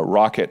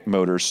rocket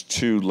motors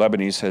to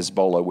Lebanese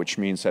Hezbollah, which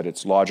means that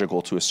it's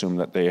logical to assume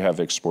that they have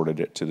exported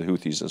it to the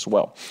Houthis as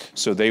well.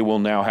 So they will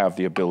now have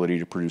the ability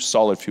to produce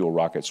solid fuel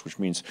rockets, which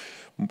means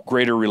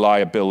greater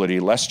reliability,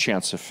 less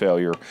chance of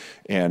failure,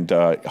 and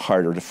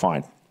harder to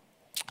find.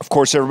 Of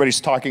course,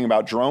 everybody's talking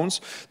about drones.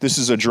 This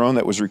is a drone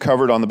that was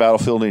recovered on the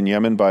battlefield in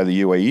Yemen by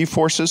the UAE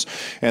forces.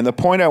 And the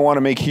point I want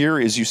to make here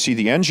is you see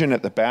the engine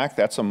at the back.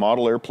 That's a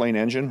model airplane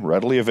engine,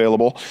 readily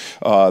available.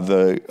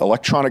 The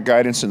electronic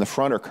guidance in the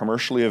front are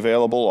commercially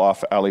available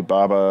off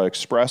Alibaba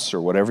Express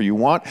or whatever you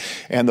want.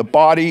 And the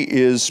body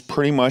is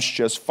pretty much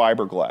just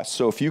fiberglass.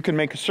 So if you can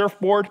make a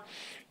surfboard,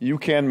 you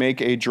can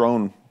make a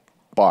drone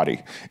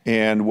body.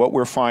 And what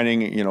we're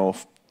finding,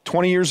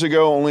 20 years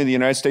ago, only the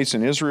United States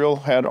and Israel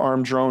had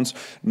armed drones.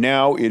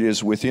 Now it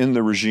is within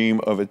the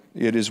regime of it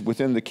is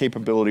within the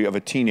capability of a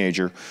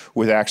teenager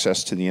with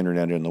access to the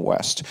internet in the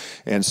West.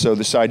 And so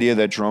this idea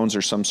that drones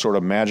are some sort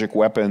of magic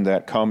weapon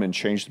that come and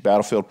change the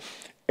battlefield,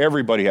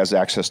 everybody has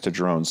access to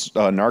drones.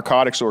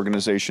 Narcotics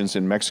organizations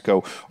in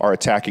Mexico are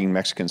attacking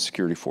Mexican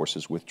security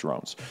forces with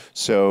drones.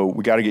 So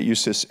we got to get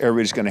used to this.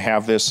 Everybody's going to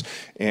have this,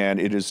 and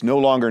it is no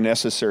longer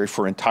necessary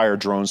for entire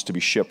drones to be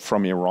shipped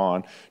from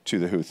Iran to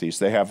the Houthis.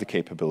 They have the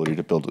capability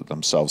to build it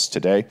themselves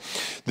today.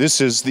 This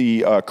is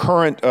the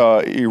current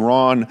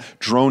Iran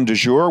drone du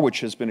jour,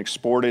 which has been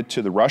exported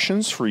to the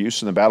Russians for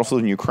use in the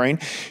battlefield in Ukraine.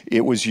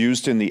 It was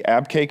used in the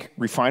Abqaiq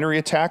refinery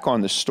attack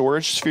on the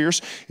storage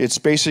spheres. It's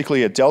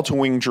basically a delta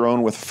wing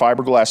drone with a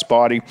fiberglass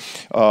body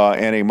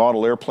and a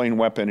model airplane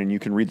weapon, and you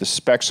can read the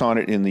specs on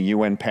it in the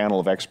UN panel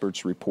of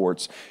experts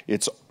reports.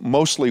 It's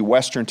mostly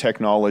Western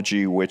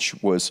technology,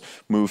 which was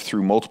moved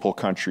through multiple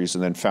countries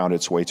and then found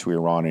its way to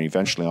Iran and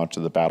eventually onto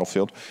the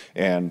battlefield.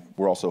 And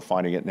we're also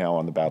finding it now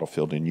on the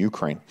battlefield in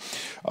Ukraine.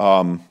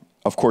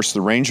 Of course, the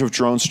range of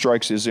drone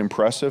strikes is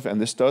impressive, and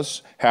this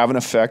does have an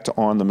effect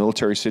on the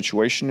military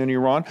situation in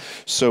Iran.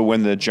 So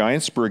when the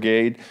Giants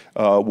Brigade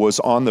was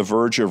on the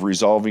verge of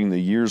resolving the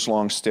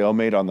years-long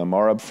stalemate on the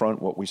Marib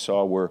front, what we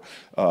saw were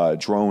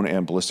drone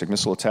and ballistic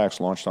missile attacks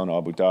launched on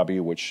Abu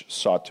Dhabi, which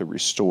sought to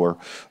restore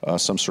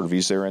some sort of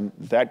ease there. And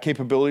that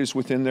capability is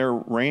within their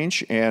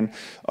range, and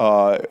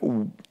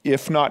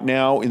if not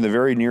now, in the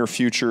very near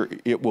future,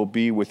 it will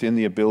be within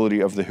the ability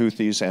of the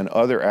Houthis and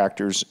other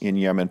actors in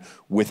Yemen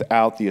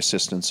without the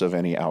assistance of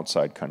any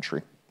outside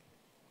country.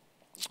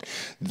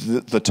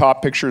 The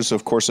top picture is,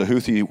 of course, a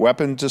Houthi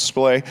weapon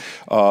display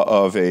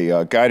of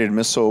a guided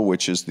missile,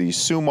 which is the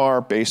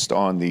SUMAR, based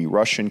on the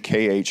Russian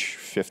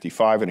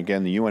KH-55. And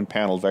again, the UN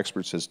panel of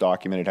experts has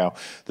documented how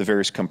the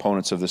various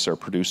components of this are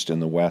produced in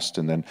the West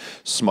and then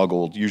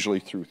smuggled, usually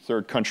through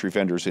third country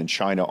vendors in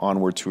China,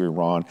 onward to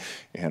Iran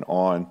and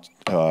on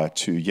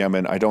to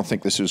Yemen. I don't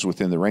think this is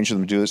within the range of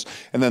them to do this.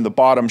 And then the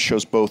bottom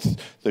shows both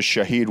the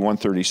Shahed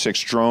 136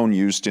 drone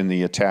used in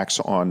the attacks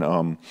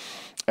on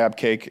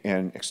Abqaiq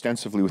and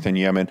extensively within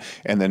Yemen,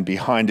 and then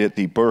behind it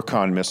the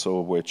Burkan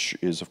missile, which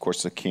is, of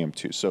course, the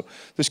KM-2. So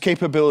this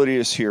capability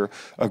is here.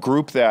 A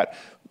group that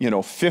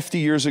 50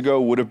 years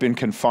ago would have been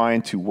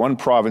confined to one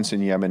province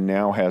in Yemen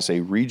now has a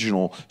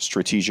regional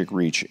strategic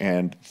reach,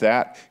 and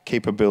that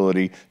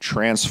capability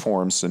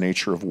transforms the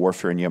nature of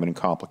warfare in Yemen and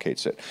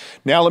complicates it.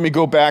 Now let me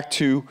go back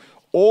to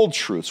old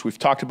truths. We've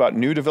talked about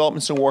new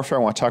developments in warfare.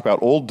 I want to talk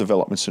about old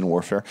developments in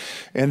warfare.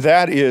 And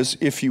that is,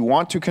 if you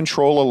want to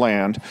control a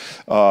land,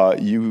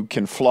 you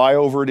can fly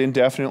over it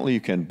indefinitely.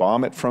 You can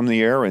bomb it from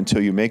the air until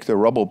you make the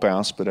rubble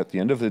bounce. But at the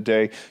end of the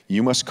day,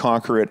 you must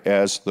conquer it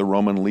as the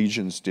Roman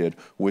legions did,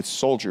 with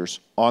soldiers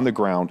on the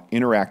ground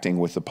interacting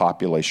with the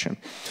population.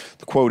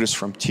 The quote is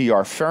from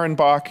T.R.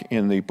 Fehrenbach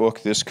in the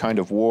book This Kind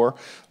of War,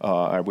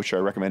 which I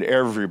recommend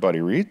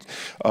everybody read.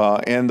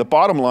 And the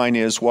bottom line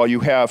is, while you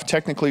have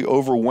technically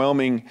overwhelming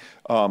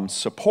overwhelming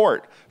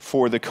support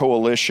for the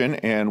coalition.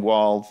 And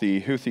while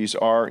the Houthis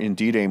are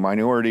indeed a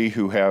minority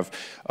who have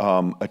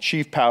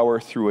achieved power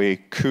through a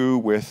coup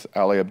with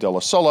Ali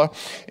Abdullah Saleh,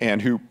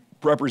 and who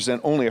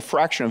represent only a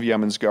fraction of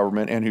Yemen's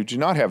government and who do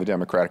not have a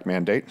democratic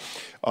mandate,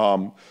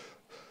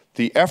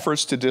 the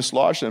efforts to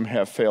dislodge them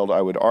have failed,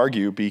 I would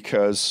argue,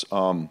 because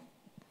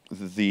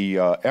the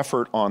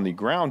effort on the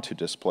ground to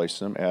displace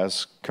them,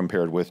 as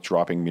compared with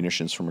dropping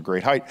munitions from a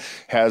great height,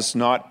 has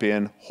not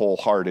been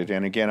wholehearted.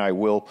 And again, I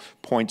will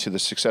point to the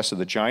success of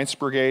the Giants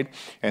Brigade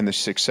and the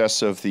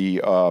success of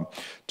the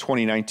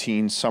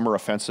 2019 summer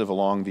offensive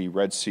along the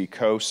Red Sea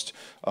coast,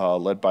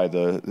 led by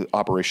the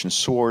Operation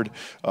Sword,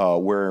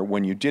 where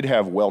when you did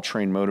have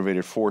well-trained,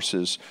 motivated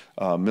forces,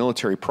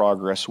 military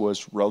progress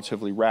was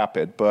relatively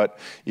rapid. But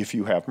if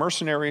you have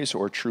mercenaries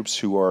or troops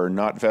who are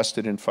not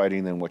vested in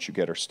fighting, then what you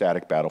get are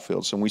static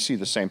battlefields. And we see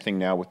the same thing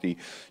now with the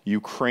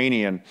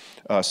Ukrainian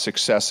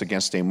success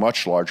against a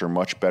much larger,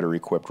 much better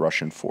equipped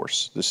Russian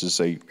force. This is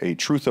a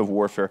truth of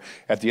warfare.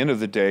 At the end of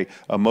the day,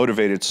 a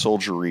motivated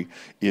soldiery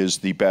is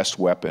the best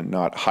weapon,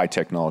 not high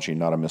technology,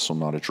 not a missile,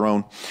 not a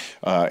drone.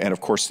 And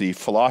of course, the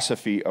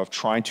philosophy of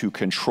trying to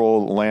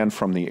control land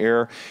from the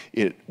air,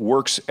 it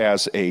works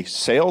as a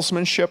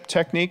salesmanship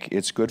technique.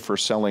 It's good for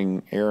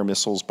selling air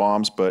missiles,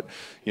 bombs, but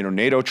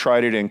NATO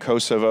tried it in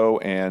Kosovo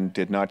and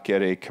did not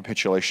get a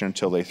capitulation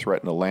until they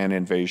threatened a land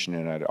invasion,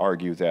 and I'd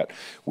argue that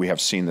we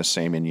have seen the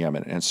same in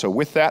Yemen. And so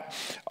with that,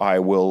 I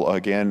will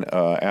again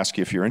ask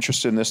you, if you're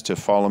interested in this, to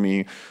follow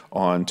me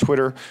on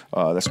Twitter.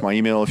 That's my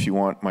email if you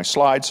want my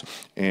slides,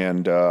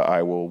 and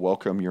I will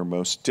welcome your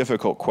most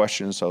difficult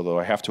questions, although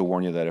I have to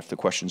warn you that if the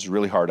question's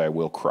really hard, I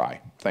will cry.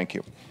 Thank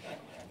you.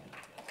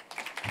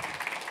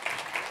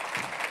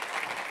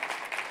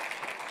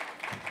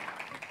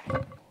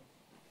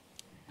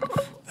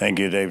 Thank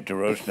you, Dave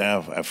DeRoche.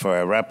 Now, before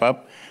I wrap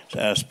up,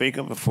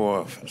 speaker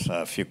before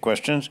a few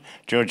questions,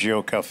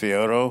 Gorgio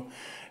Cafiero,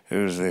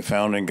 who's the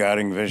founding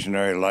guiding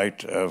visionary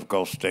light of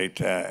Gulf State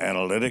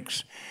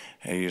Analytics.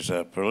 He's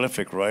a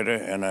prolific writer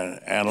and an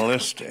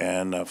analyst,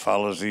 and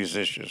follows these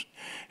issues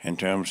in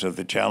terms of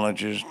the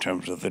challenges, in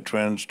terms of the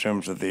trends, in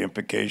terms of the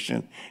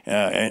indications,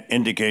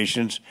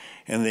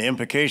 and the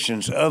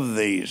implications of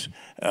these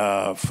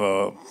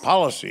for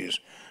policies,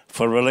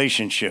 for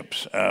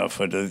relationships,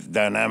 for the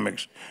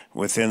dynamics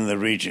within the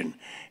region,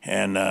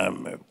 and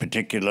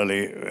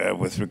particularly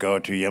with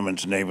regard to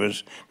Yemen's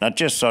neighbors, not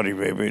just Saudi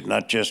Arabia,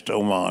 not just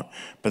Oman,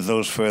 but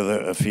those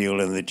further afield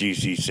in the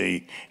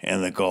GCC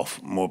and the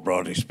Gulf, more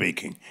broadly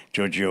speaking.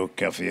 Gorgio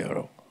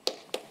Cafiero.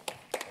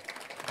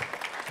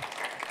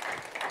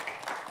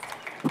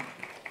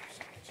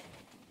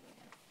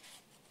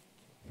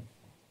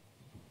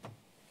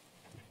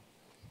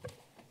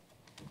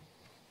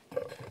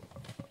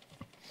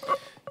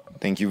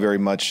 Thank you very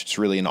much. It's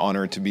really an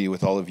honor to be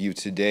with all of you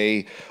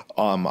today.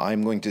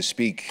 I'm going to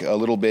speak a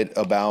little bit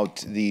about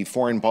the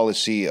foreign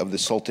policy of the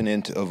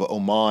Sultanate of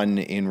Oman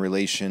in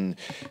relation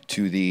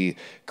to the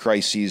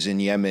crises in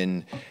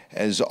Yemen.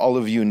 As all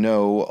of you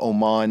know,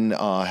 Oman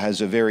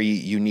has a very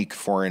unique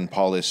foreign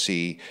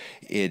policy.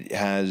 It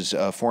has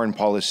a foreign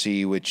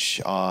policy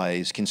which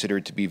is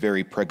considered to be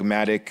very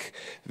pragmatic,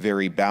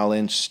 very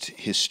balanced.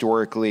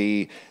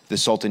 Historically, the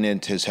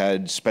Sultanate has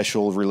had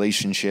special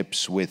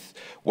relationships with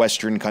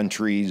Western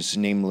countries,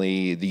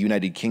 namely the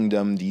United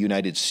Kingdom, the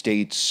United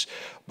States,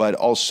 but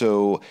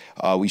also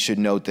we should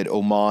note that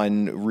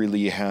Oman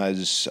really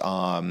has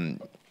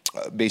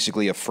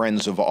basically a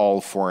friends of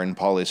all foreign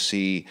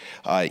policy,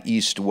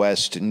 east,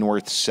 west,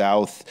 north,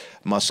 south.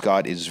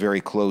 Muscat is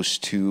very close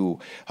to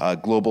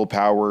global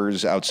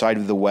powers outside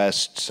of the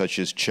West, such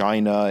as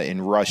China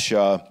and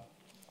Russia.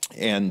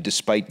 And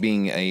despite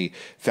being a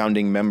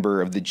founding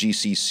member of the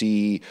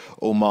GCC,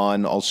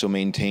 Oman also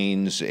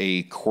maintains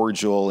a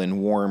cordial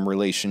and warm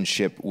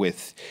relationship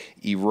with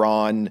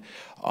Iran.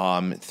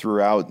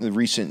 Throughout the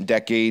recent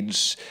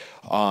decades,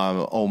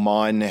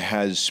 Oman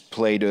has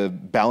played a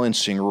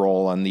balancing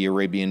role on the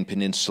Arabian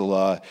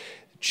Peninsula,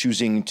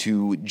 choosing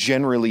to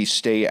generally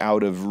stay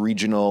out of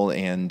regional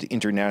and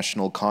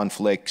international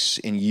conflicts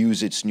and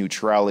use its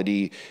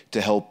neutrality to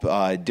help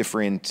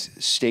different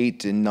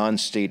state and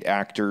non-state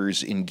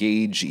actors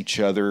engage each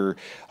other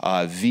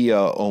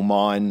via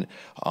Oman,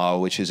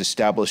 which has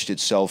established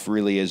itself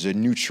really as a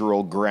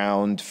neutral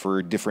ground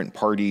for different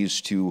parties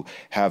to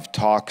have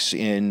talks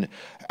in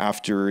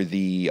after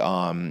the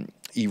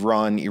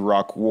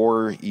Iran-Iraq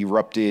war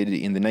erupted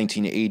in the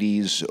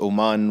 1980s.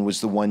 Oman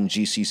was the one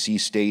GCC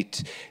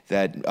state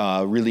that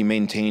really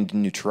maintained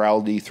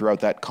neutrality throughout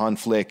that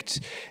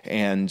conflict,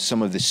 and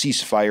some of the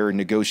ceasefire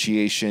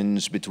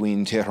negotiations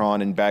between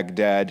Tehran and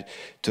Baghdad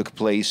took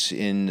place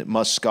in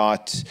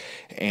Muscat,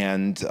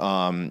 and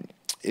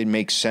it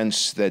makes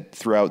sense that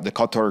throughout the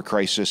Qatar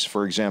crisis,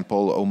 for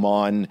example,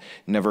 Oman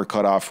never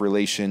cut off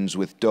relations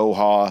with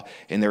Doha,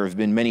 and there have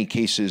been many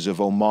cases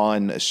of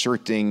Oman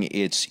asserting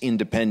its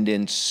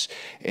independence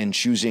and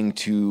choosing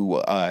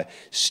to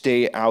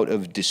stay out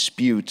of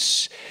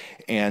disputes.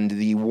 And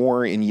the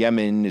war in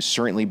Yemen has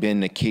certainly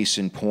been a case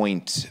in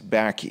point.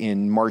 Back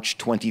in March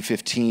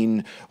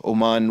 2015,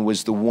 Oman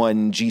was the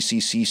one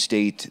GCC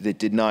state that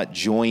did not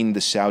join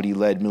the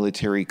Saudi-led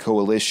military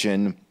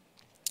coalition.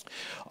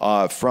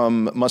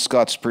 From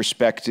Muscat's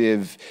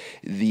perspective,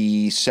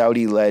 the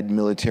Saudi-led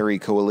military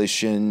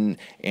coalition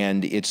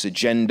and its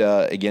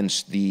agenda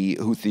against the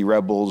Houthi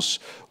rebels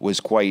was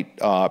quite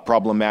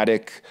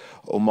problematic.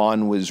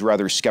 Oman was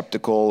rather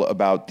skeptical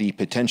about the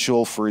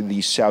potential for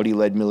the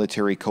Saudi-led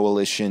military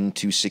coalition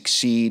to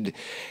succeed.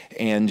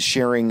 And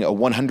sharing a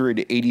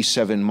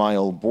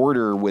 187-mile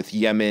border with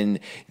Yemen,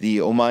 the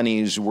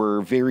Omanis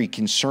were very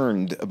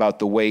concerned about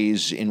the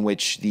ways in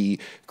which the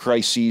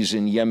crises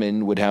in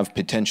Yemen would have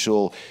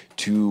potential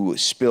to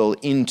spill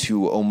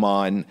into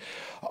Oman.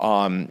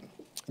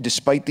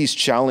 Despite these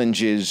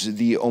challenges,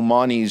 the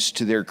Omanis,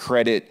 to their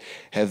credit,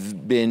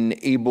 have been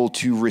able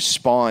to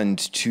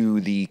respond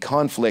to the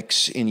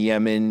conflicts in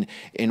Yemen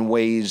in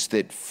ways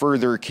that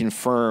further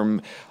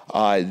confirm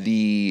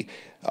the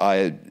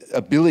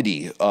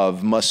ability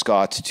of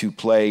Muscat to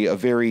play a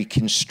very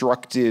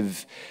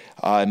constructive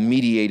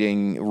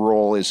mediating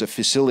role as a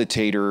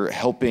facilitator,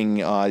 helping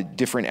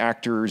different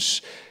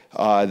actors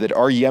that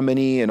are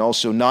Yemeni and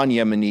also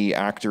non-Yemeni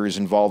actors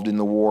involved in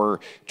the war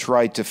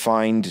try to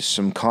find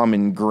some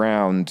common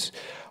ground.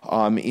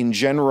 In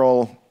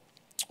general,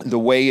 the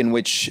way in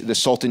which the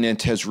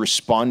Sultanate has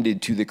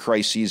responded to the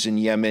crises in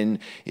Yemen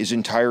is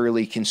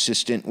entirely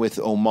consistent with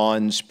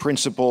Oman's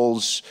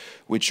principles,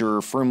 which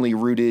are firmly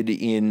rooted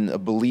in a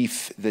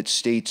belief that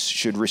states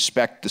should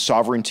respect the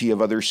sovereignty of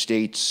other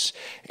states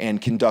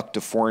and conduct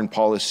a foreign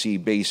policy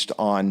based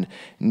on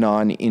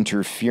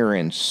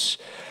non-interference.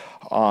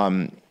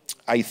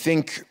 I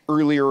think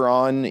earlier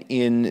on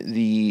in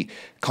the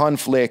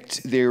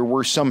conflict, there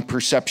were some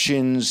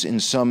perceptions in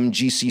some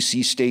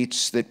GCC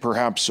states that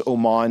perhaps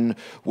Oman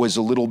was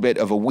a little bit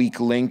of a weak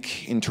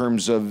link in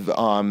terms of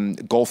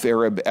Gulf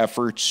Arab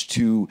efforts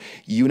to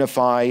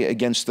unify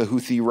against the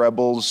Houthi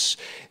rebels.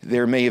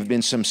 There may have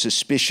been some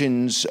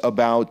suspicions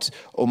about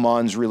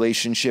Oman's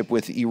relationship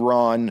with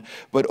Iran,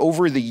 but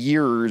over the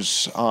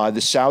years,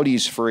 the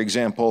Saudis, for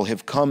example,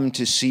 have come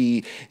to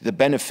see the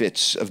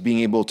benefits of being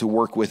able to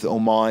work with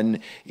Oman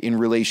in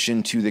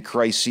relation to the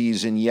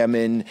crises in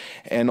Yemen.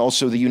 And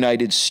also the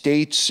United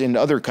States and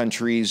other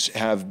countries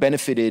have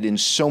benefited in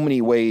so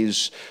many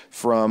ways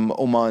from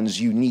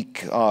Oman's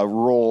unique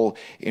role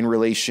in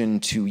relation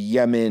to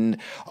Yemen.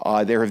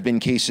 There have been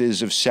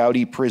cases of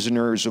Saudi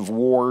prisoners of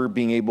war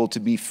being able to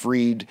be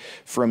freed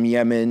from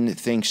Yemen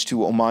thanks to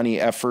Omani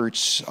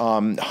efforts.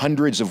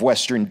 Hundreds of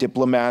Western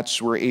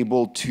diplomats were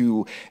able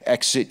to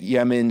exit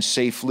Yemen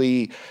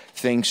safely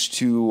thanks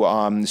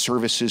to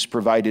services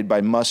provided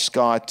by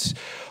Muscat.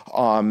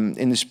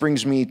 And this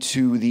brings me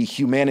to the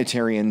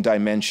humanitarian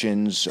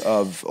dimensions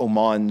of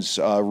Oman's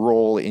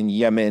role in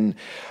Yemen.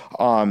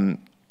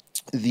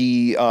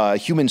 The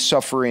human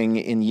suffering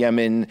in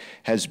Yemen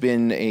has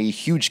been a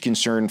huge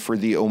concern for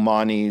the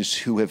Omanis,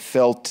 who have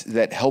felt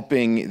that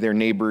helping their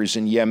neighbors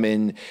in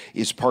Yemen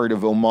is part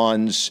of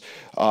Oman's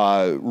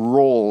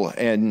role,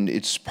 and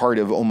it's part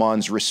of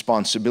Oman's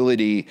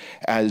responsibility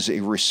as a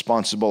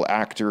responsible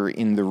actor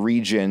in the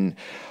region.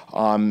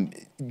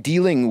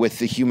 Dealing with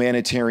the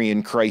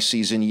humanitarian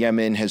crises in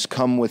Yemen has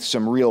come with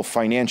some real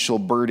financial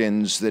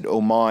burdens that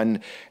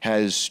Oman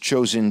has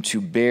chosen to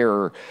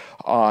bear.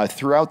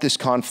 Throughout this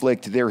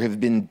conflict, there have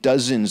been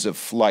dozens of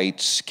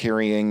flights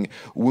carrying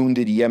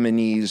wounded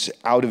Yemenis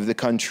out of the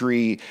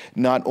country,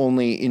 not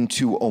only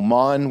into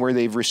Oman, where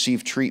they've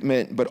received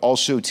treatment, but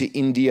also to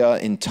India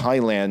and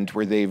Thailand,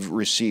 where they've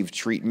received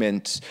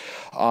treatment.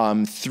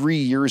 3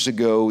 years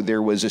ago,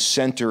 there was a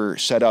center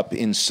set up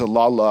in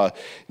Salalah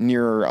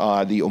near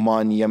the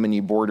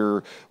Oman-Yemeni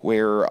border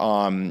where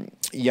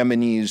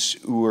Yemenis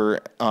who were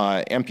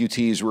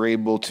amputees were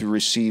able to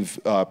receive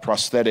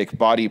prosthetic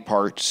body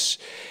parts.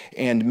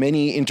 And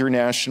many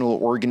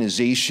international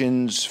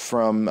organizations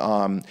from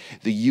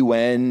the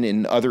UN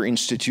and other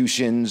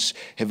institutions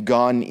have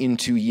gone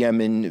into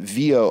Yemen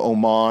via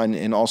Oman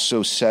and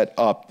also set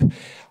up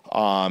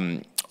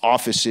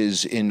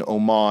offices in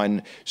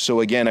Oman.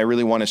 So again, I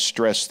really want to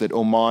stress that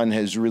Oman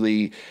has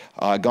really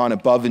gone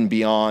above and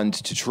beyond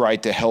to try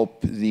to help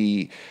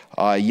the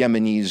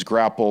Yemenis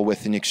grapple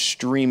with an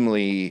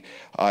extremely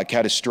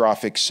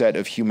catastrophic set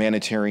of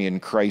humanitarian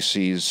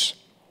crises.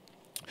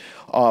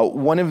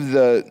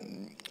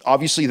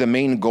 Obviously, the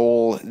main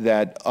goal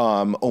that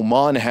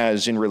Oman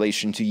has in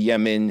relation to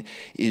Yemen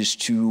is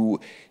to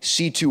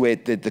see to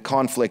it that the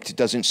conflict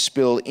doesn't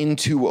spill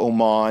into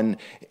Oman.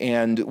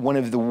 And one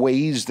of the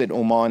ways that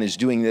Oman is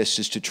doing this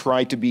is to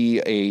try to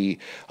be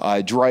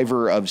a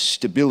driver of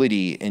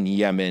stability in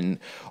Yemen.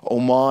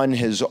 Oman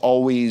has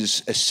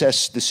always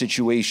assessed the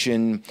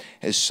situation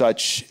as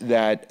such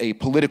that a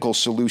political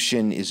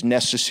solution is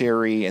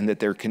necessary and that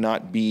there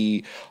cannot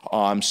be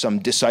some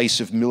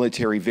decisive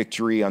military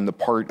victory on the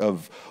part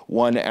of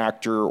one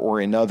actor or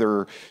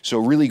another. So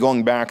really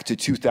going back to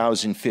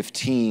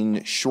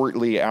 2015,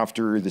 shortly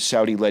after the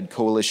Saudi-led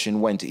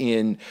coalition went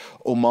in,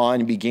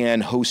 Oman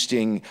began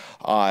hosting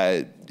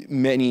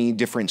many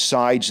different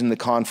sides in the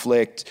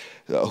conflict,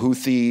 the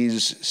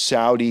Houthis,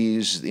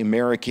 Saudis, the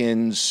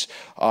Americans,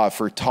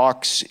 for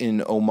talks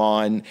in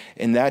Oman,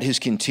 and that has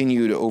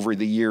continued over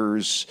the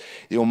years.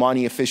 The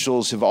Omani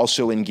officials have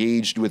also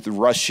engaged with the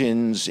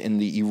Russians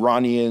and the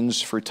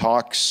Iranians for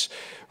talks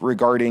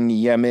regarding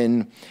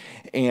Yemen.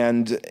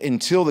 And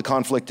until the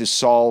conflict is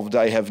solved,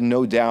 I have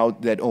no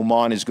doubt that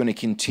Oman is going to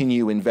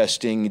continue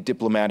investing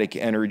diplomatic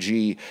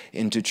energy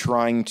into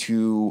trying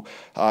to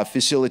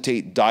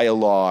facilitate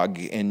dialogue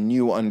and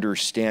new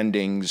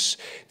understandings.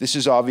 This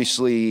is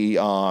obviously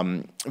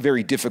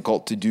very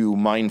difficult to do,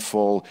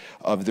 mindful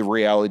of the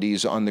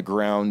realities on the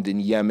ground in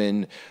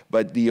Yemen.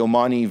 But the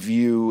Omani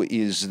view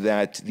is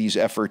that these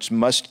efforts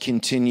must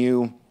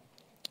continue.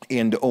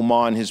 And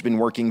Oman has been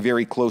working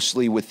very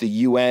closely with the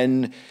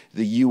UN,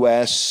 the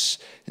U.S.,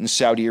 and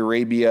Saudi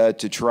Arabia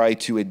to try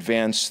to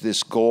advance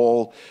this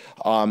goal.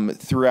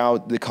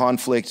 Throughout the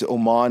conflict,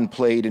 Oman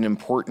played an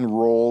important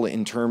role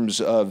in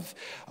terms of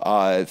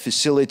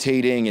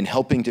facilitating and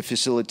helping to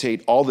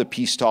facilitate all the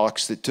peace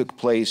talks that took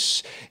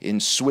place in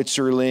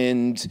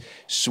Switzerland,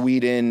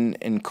 Sweden,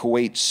 and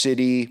Kuwait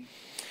City.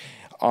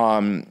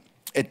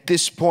 At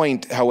this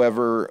point,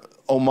 however,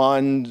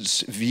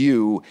 Oman's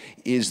view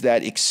is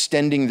that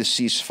extending the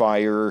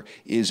ceasefire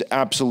is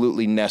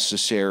absolutely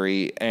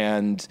necessary,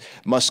 and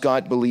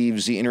Muscat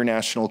believes the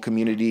international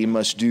community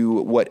must do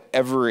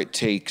whatever it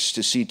takes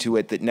to see to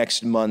it that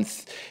next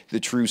month the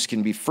truce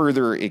can be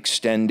further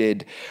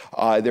extended.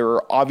 There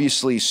are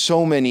obviously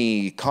so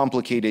many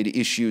complicated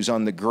issues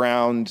on the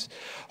ground,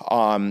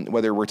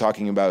 whether we're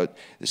talking about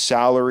the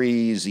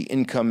salaries, the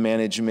income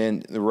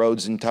management, the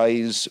roads and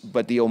ties,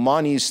 but the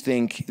Omanis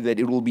think that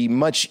it will be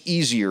much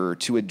easier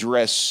to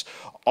address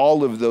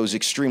all of those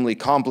extremely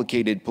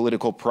complicated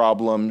political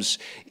problems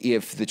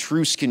if the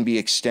truce can be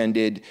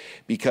extended,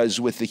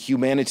 because with the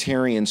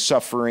humanitarian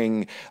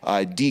suffering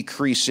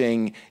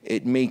decreasing,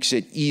 it makes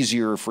it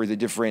easier for the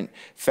different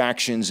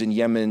factions in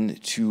Yemen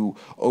to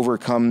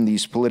overcome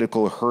these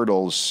political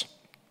hurdles.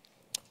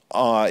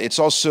 It's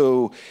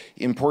also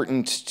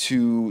important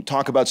to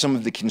talk about some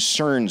of the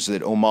concerns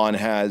that Oman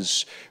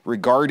has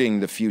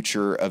regarding the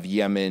future of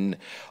Yemen.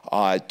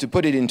 To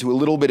put it into a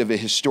little bit of a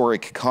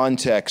historic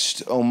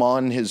context,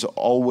 Oman has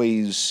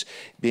always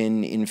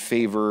been in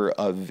favor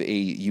of a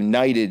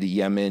united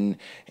Yemen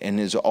and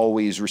has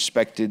always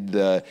respected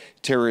the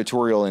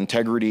territorial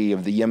integrity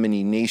of the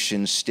Yemeni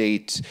nation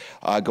state,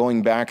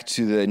 going back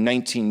to the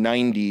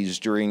 1990s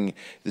during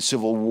the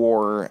civil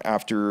war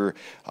after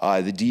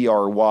the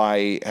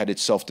DRY had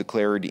itself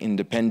declared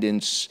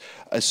independence.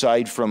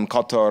 Aside from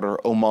Qatar,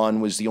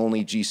 Oman was the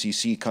only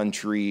GCC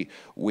country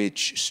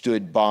which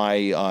stood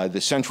by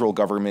the central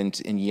government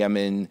in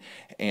Yemen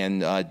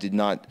and did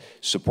not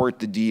support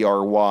the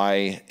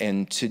DRY.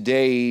 And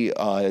today,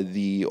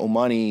 the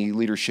Omani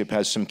leadership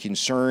has some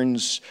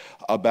concerns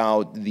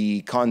about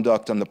the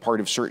conduct on the part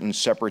of certain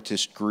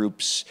separatist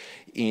groups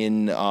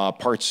in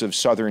parts of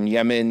southern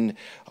Yemen.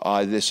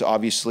 This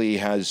obviously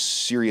has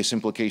serious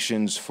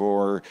implications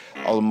for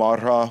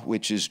Al-Marha,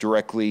 which is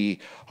directly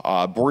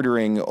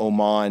bordering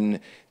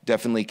Oman.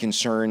 Definitely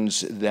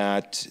concerns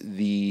that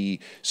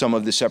some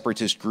of the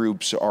separatist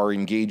groups are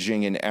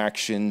engaging in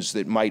actions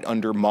that might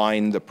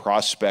undermine the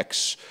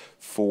prospects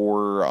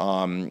for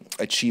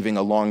achieving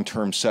a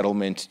long-term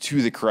settlement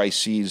to the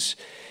crises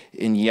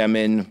in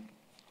Yemen.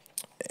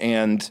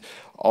 And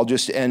I'll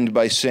just end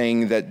by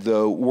saying that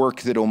the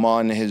work that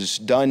Oman has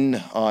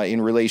done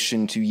in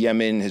relation to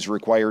Yemen has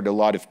required a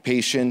lot of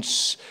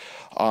patience.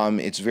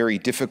 It's very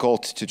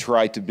difficult to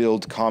try to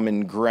build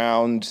common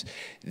ground.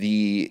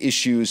 The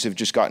issues have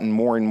just gotten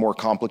more and more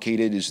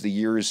complicated as the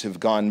years have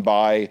gone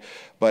by,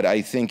 but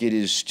I think it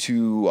is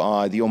to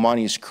the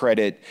Omanis'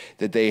 credit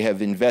that they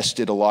have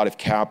invested a lot of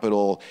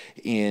capital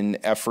in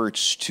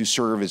efforts to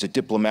serve as a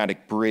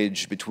diplomatic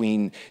bridge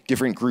between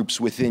different groups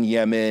within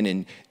Yemen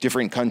and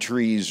different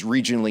countries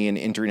regionally and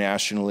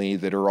internationally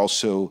that are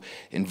also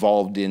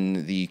involved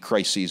in the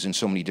crises in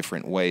so many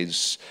different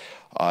ways.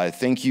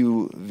 Thank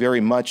you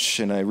very much,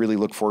 and I really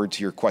look forward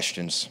to your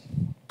questions.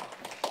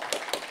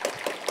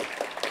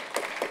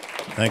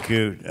 Thank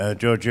you,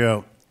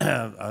 Gorgio,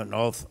 on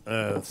all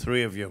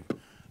three of your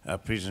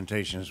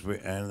presentations,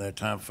 and the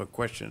time for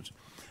questions.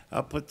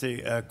 I'll put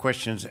the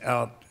questions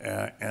out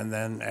and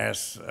then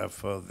ask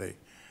for the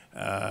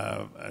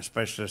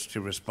specialists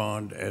to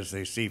respond as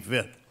they see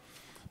fit.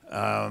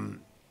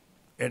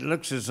 It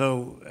looks as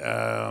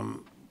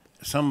though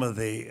some of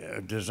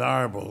the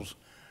desirables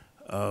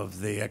of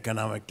the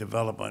economic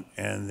development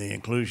and the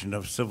inclusion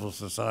of civil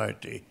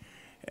society,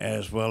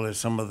 as well as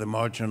some of the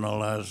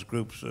marginalized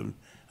groups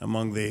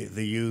among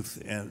the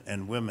youth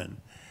and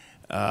women,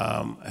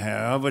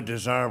 however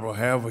desirable,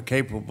 however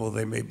capable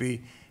they may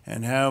be,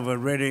 and however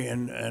ready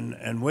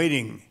and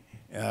waiting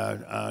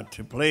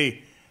to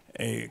play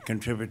a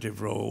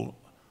contributive role,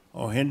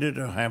 or hindered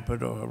or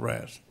hampered or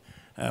harassed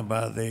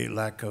by the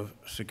lack of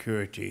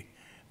security,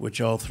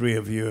 which all three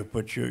of you have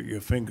put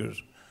your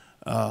fingers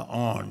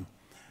on.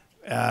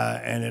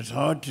 And it's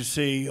hard to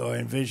see or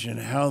envision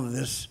how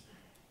this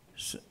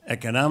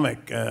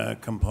economic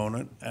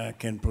component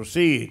can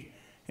proceed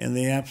in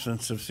the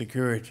absence of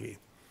security.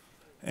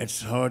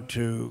 It's hard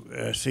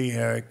to see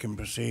how it can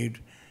proceed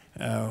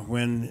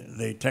when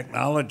the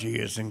technology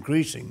is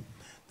increasing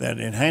that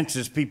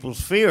enhances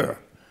people's fear,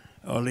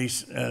 or at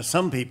least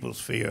some people's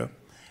fear,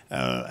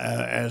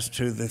 as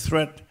to the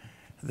threat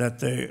that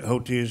the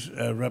Houthis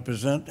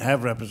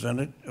have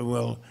represented,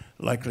 will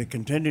likely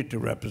continue to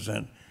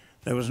represent.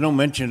 There was no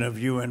mention of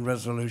UN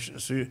resolution,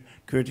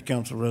 Security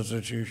Council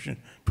Resolution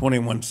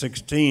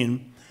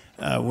 2116,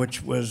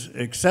 which was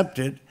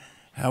accepted.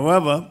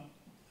 However,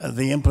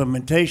 the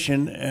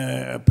implementation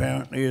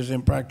apparently is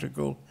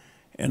impractical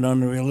and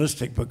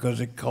unrealistic because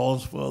it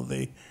calls for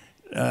the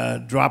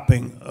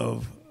dropping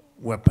of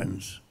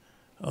weapons,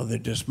 or the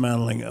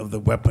dismantling of the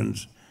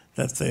weapons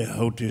that the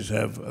Houthis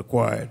have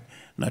acquired,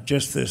 not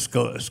just the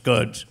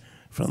Scuds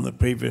from the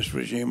previous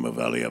regime of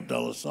Ali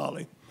Abdullah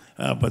Saleh,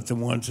 but the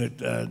ones that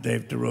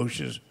Dave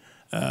DeRoches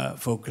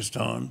focused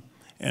on,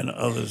 and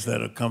others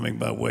that are coming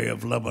by way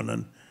of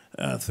Lebanon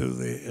through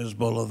the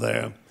Hezbollah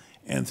there,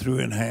 and through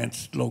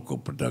enhanced local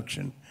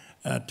production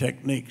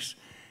techniques.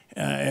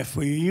 If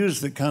we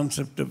use the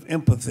concept of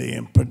empathy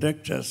and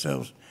project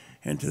ourselves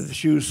into the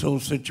shoe sole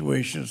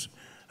situations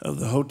of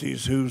the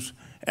Houthis, whose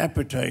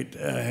appetite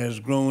has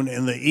grown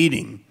in the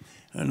eating,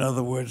 in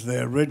other words,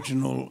 their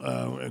original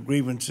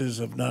grievances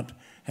of not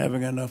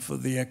having enough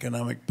of the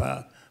economic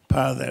power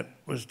that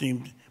was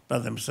deemed by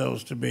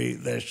themselves to be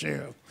their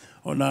share,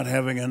 or not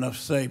having enough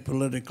say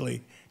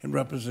politically and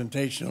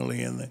representationally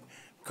in the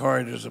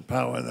corridors of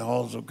power and the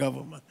halls of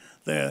government.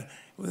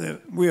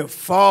 We are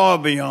far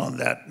beyond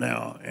that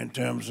now in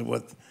terms of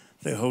what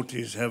the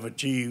Houthis have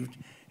achieved,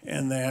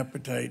 and their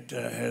appetite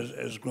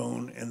has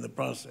grown in the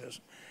process.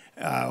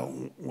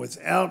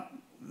 Without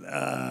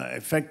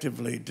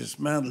effectively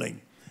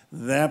dismantling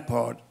that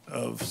part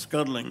of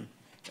scuttling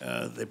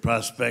the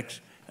prospects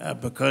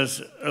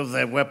because of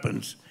their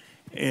weapons,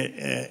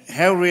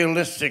 how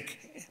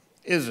realistic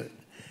is it,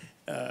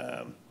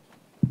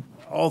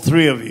 all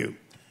three of you,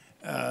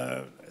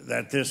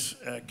 that this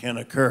can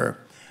occur,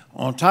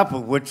 on top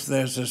of which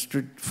there's a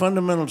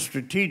fundamental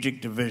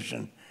strategic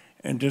division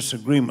and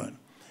disagreement.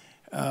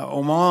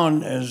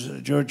 Oman, as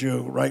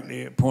Gorgio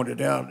rightly pointed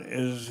out,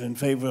 is in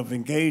favor of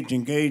engage,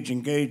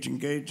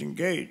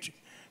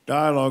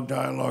 dialogue,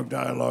 dialogue,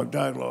 dialogue,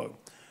 dialogue,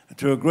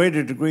 to a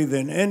greater degree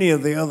than any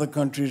of the other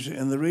countries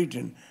in the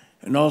region,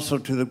 and also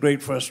to the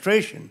great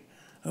frustration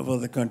of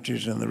other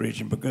countries in the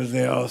region, because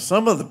there are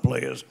some of the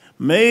players,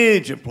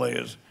 major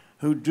players,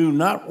 who do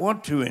not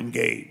want to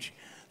engage.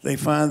 They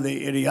find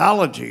the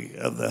ideology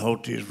of the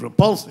Houthis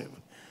repulsive.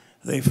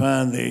 They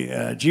find the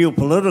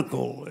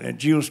geopolitical and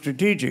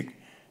geostrategic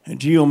and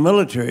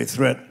geomilitary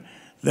threat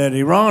that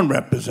Iran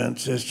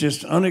represents is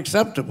just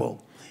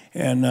unacceptable.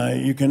 And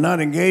you cannot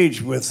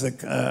engage with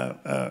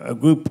a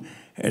group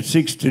that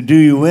seeks to do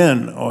you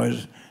in, or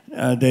as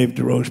Dave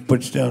DeRoche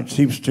puts down,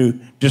 seeks to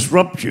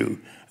disrupt you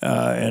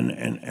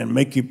and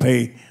make you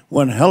pay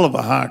one hell of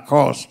a high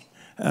cost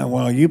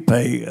while you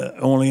pay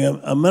only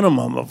a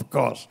minimum of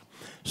cost.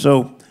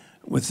 So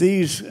with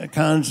these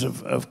kinds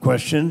of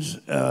questions,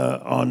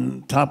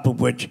 on top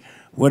of which,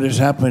 what has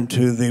happened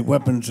to the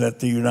weapons that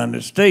the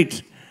United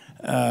States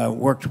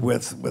worked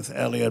with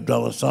Ali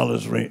Abdullah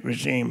Saleh's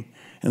regime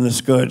in the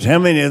Scuds? How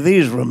many of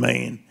these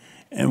remain?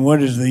 And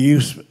what is the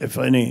use, if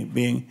any,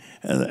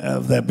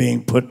 of that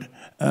being put,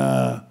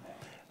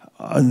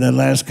 on the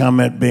last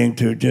comment being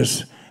to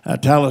just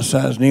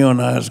italicize,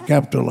 neonize,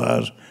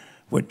 capitalize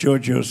what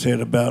Gorgio said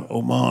about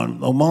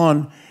Oman.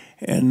 Oman,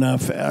 in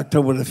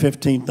October the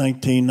 15th,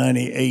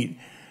 1998,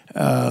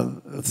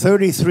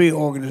 33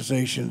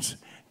 organizations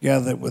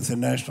gathered with the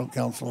National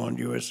Council on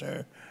U.S.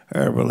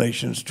 Arab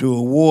Relations to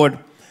award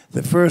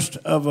the first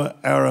ever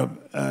Arab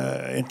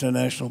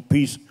International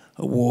Peace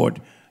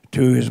Award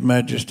to His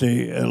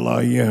Majesty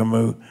Allah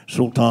Yerhamu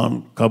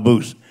Sultan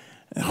Qaboos.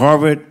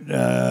 Harvard,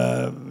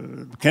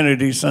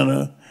 Kennedy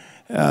Center,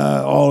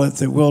 all at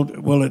the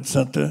Willard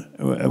Center,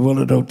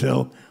 Willard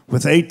Hotel,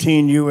 with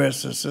 18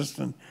 U.S.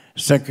 assistant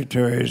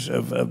secretaries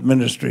of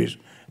ministries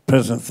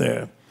present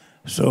there.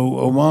 So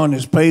Oman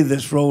has played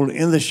this role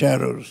in the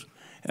shadows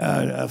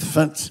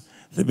since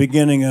the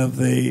beginning of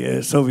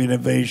the Soviet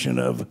invasion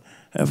of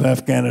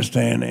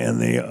Afghanistan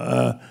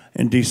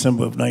in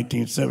December of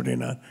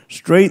 1979,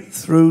 straight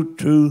through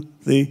to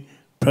the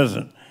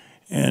present.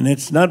 And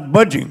it's not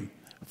budging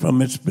from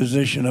its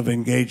position of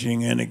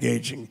engaging and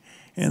engaging.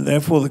 And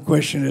therefore the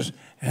question is,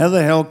 how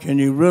the hell can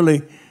you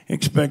really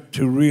expect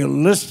to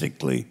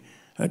realistically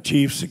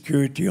achieve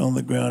security on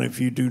the ground if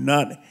you do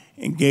not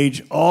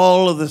engage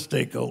all of the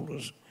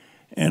stakeholders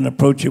and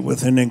approach it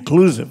with an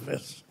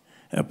inclusivist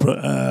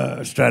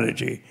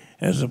strategy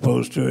as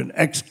opposed to an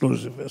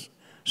exclusivist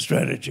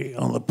strategy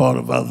on the part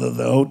of either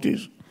the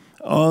Houthis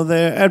or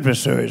their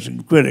adversaries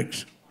and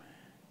critics?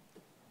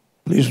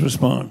 Please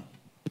respond.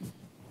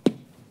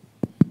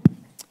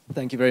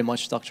 Thank you very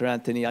much, Dr.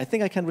 Anthony. I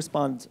think I can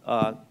respond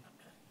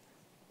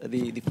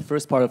the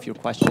first part of your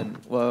question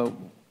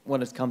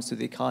when it comes to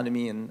the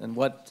economy and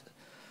what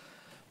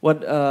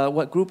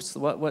what groups,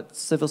 what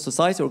civil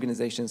society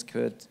organizations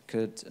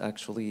could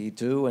actually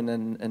do in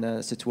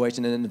a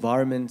situation, in an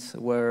environment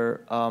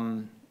where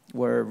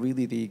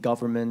really the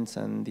government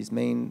and these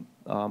main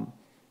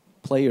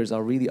players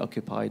are really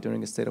occupied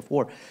during a state of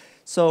war.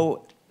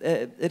 So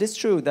it is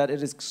true that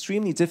it is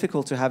extremely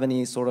difficult to have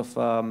any sort of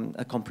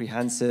a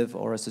comprehensive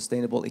or a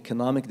sustainable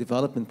economic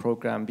development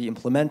program be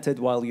implemented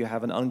while you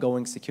have an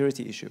ongoing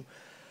security issue.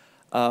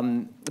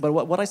 But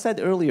what I said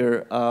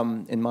earlier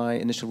in my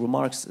initial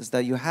remarks is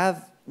that you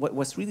have,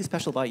 what's really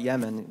special about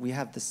Yemen, we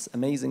have this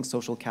amazing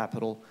social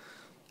capital.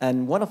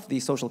 And one of the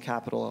social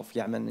capital of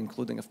Yemen,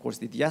 including, of course,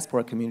 the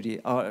diaspora community,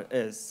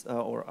 is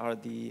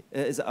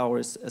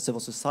our civil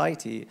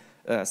society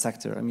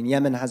sector. I mean,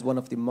 Yemen has one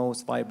of the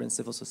most vibrant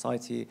civil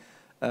society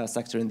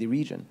sector in the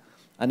region.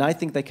 And I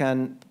think they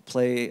can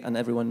play, and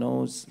everyone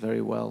knows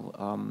very well,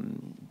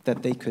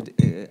 that they could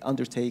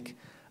undertake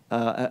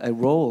a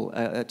role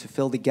to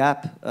fill the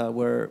gap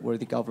where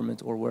the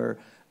government or where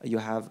you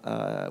have,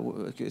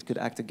 it could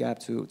act a gap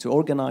to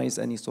organize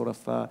any sort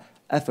of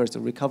efforts or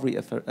recovery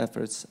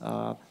efforts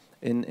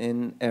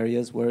in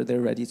areas where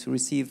they're ready to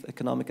receive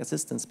economic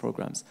assistance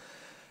programs.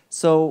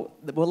 So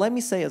what let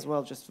me say as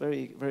well, just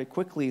very, very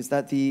quickly, is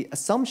that the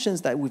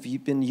assumptions that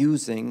we've been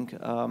using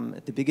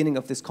at the beginning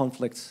of this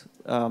conflict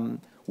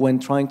when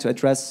trying to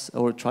address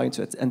or trying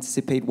to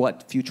anticipate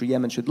what future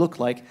Yemen should look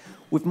like,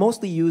 we've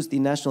mostly used the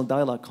National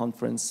Dialogue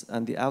Conference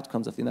and the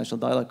outcomes of the National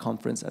Dialogue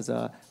Conference as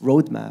a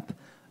roadmap.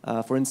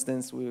 For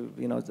instance,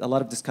 a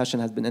lot of discussion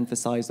has been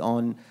emphasized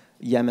on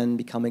Yemen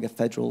becoming a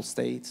federal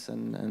state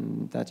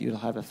and that you'll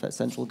have a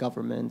central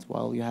government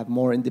while you have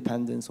more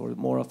independence or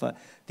more of a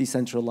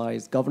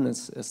decentralized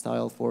governance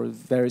style for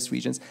various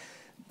regions.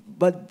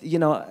 But,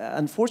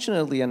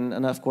 unfortunately,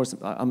 and of course,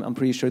 I'm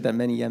pretty sure that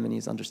many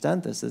Yemenis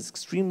understand this, it's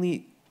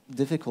extremely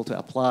difficult to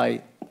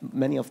apply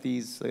many of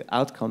these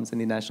outcomes in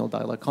the National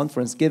Dialogue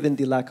Conference given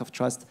the lack of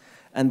trust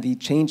and the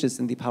changes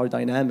in the power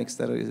dynamics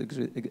that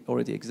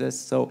already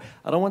exist. So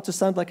I don't want to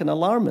sound like an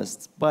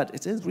alarmist, but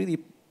it is really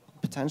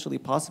potentially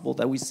possible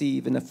that we see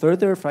even a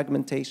further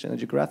fragmentation, a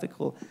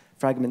geographical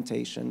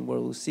fragmentation, where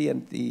we'll see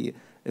the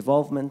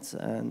evolvement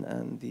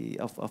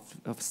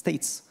of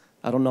states.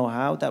 I don't know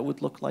how that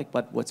would look like,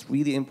 but what's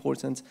really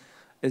important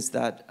is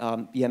that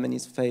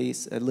Yemenis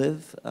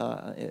live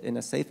in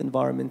a safe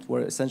environment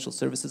where essential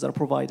services are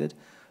provided.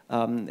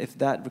 If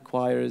that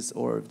requires,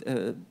 or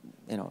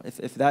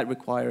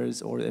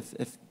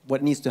if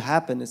what needs to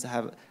happen is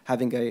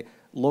having a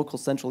local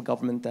central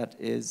government that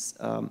is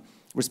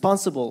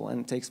responsible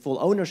and takes full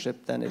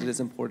ownership, then it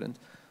is important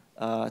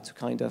to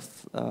kind of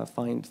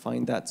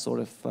find that sort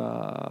of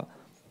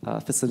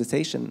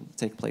facilitation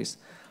take place.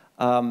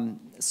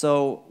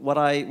 So what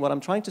I'm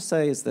trying to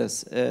say is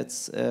this: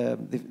 it's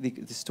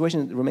the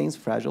situation remains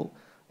fragile,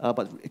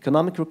 but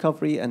economic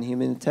recovery and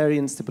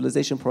humanitarian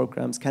stabilization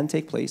programs can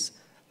take place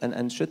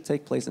and should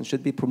take place and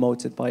should be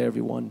promoted by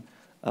everyone,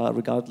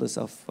 regardless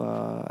of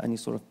any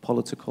sort of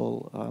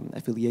political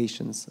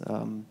affiliations.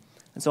 And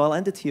so I'll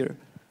end it here.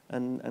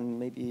 And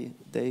maybe,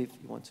 Dave,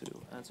 you want to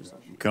answer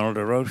something?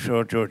 Colonel Roches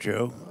or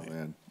Gorgio?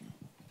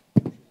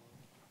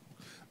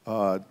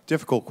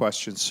 Difficult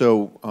question.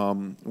 So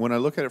when I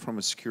look at it from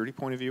a security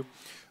point of view,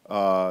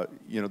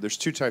 there's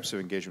two types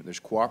of engagement. There's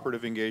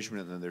cooperative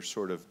engagement, and then there's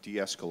sort of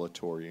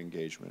de-escalatory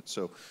engagement.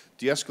 So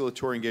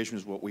de-escalatory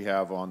engagement is what we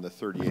have on the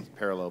 38th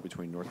parallel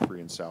between North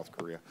Korea and South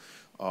Korea.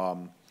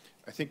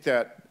 I think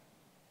that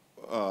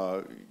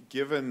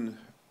given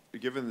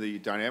the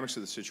dynamics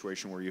of the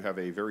situation where you have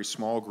a very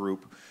small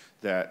group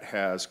that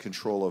has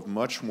control of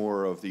much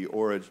more of the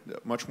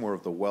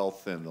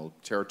wealth and the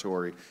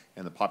territory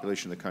and the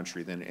population of the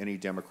country than any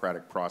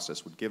democratic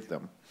process would give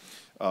them,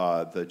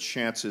 the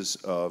chances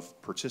of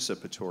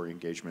participatory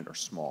engagement are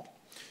small.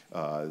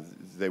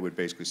 They would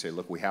basically say,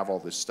 look, we have all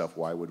this stuff,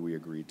 why would we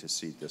agree to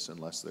cede this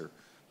unless they're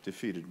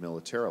defeated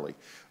militarily?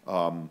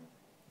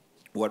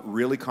 What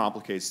really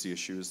complicates the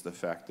issue is the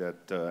fact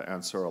that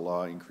Ansar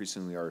Allah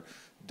increasingly are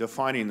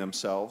defining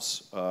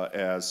themselves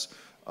as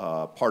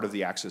part of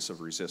the axis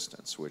of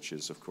resistance, which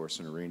is, of course,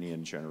 an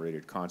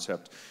Iranian-generated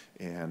concept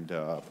and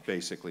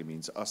basically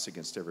means us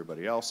against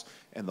everybody else.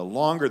 And the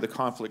longer the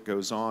conflict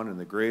goes on and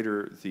the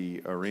greater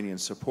the Iranian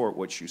support,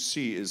 what you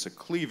see is a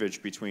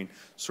cleavage between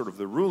sort of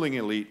the ruling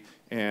elite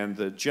and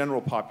the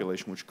general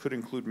population, which could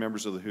include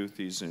members of the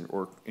Houthis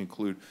or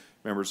include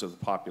members of the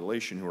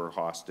population who are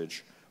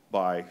hostage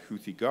by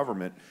Houthi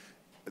government.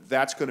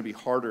 That's going to be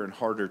harder and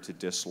harder to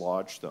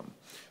dislodge them.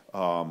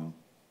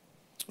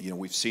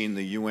 We've seen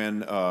the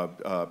UN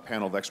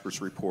panel of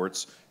experts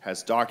reports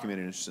has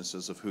documented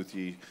instances of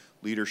Houthi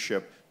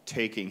leadership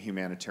taking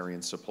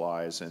humanitarian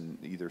supplies and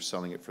either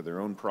selling it for their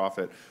own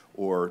profit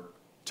or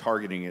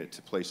targeting it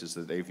to places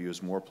that they view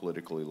as more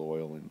politically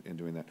loyal in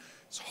doing that.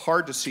 It's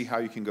hard to see how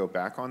you can go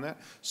back on that.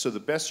 So the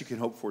best you can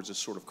hope for is a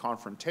sort of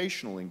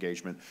confrontational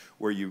engagement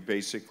where you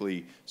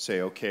basically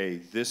say, okay,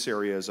 this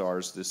area is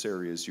ours, this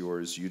area is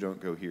yours, you don't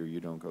go here,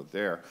 you don't go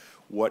there.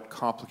 What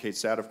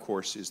complicates that, of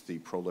course, is the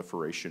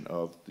proliferation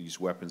of these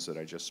weapons that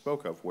I just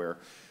spoke of, where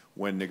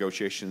when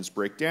negotiations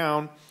break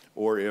down,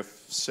 or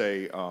if,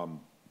 say,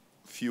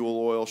 fuel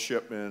oil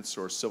shipments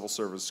or civil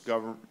service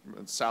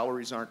government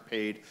salaries aren't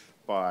paid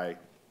by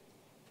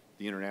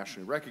the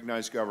internationally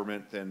recognized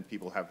government, then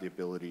people have the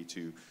ability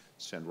to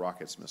send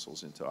rockets,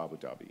 missiles into Abu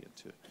Dhabi,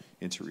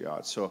 into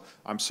Riyadh. So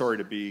I'm sorry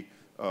to be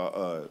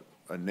a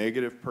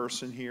negative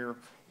person here,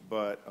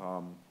 but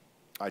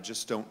I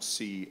just don't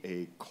see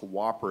a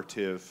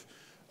cooperative,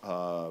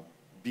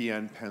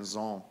 bien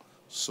pensant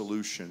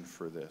solution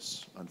for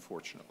this,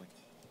 unfortunately.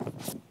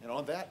 And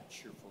on that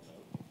cheerful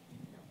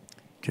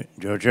note.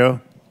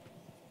 Gorgio?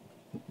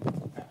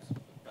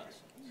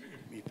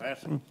 You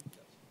passing?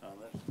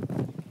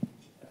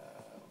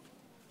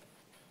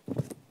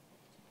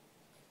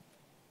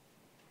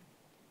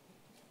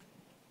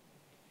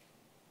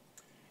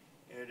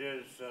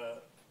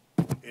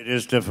 It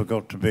is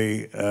difficult to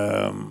be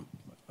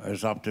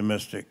as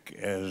optimistic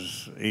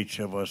as each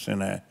of us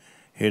in our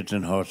heads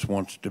and hearts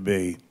wants to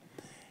be.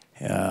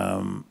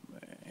 And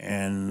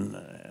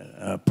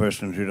a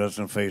person who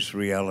doesn't face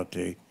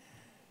reality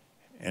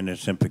and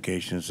its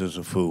implications is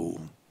a fool.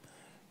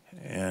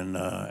 And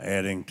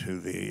adding to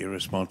the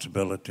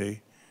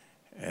irresponsibility,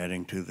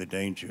 adding to the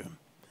danger.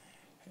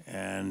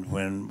 And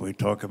when we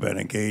talk about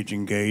engage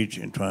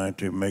and trying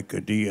to make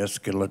a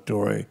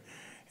de-escalatory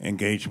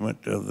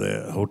engagement of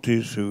the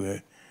Houthis, who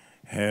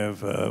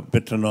have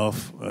bitten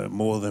off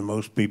more than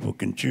most people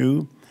can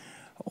chew,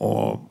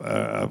 or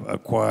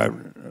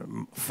acquired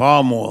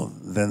far more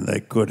than they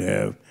could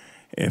have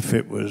if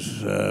it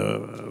was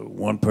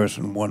one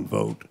person, one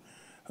vote,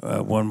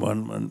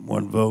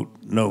 one vote,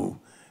 no.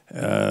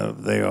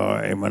 They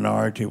are a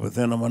minority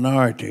within a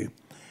minority.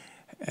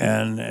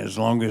 And as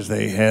long as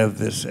they have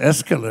this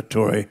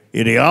escalatory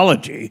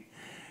ideology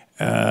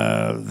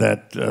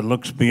that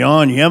looks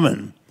beyond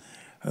Yemen,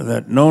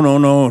 that no,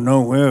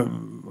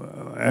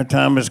 our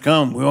time has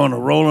come. We're on a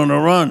roll and a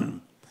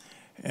run.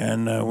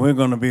 And we're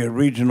going to be a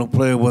regional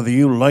player whether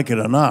you like it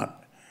or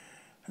not.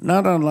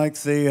 Not unlike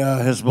the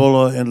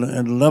Hezbollah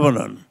in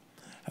Lebanon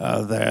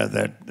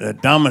that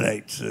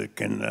dominates,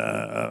 can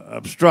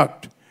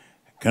obstruct,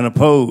 can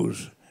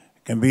oppose,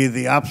 can be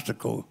the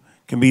obstacle,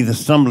 can be the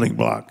stumbling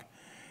block.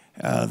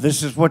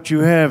 This is what you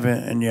have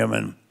in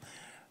Yemen.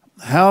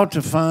 How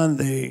to find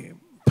the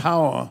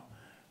power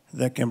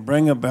that can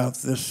bring about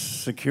this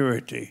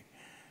security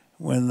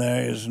when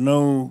there is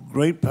no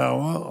great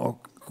power or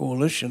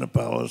coalition of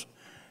powers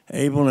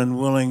able and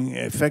willing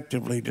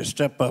effectively to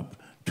step up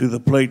to the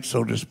plate,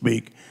 so to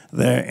speak,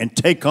 there and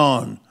take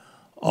on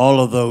all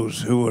of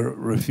those who are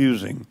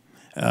refusing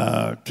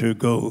to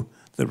go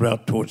the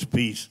route towards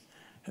peace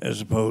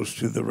as opposed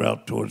to the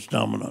route towards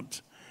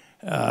dominance.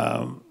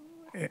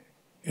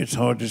 It's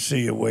hard to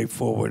see a way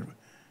forward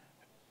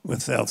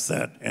without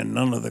that. And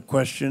none of the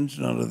questions,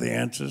 none of the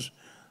answers,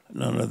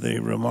 none of the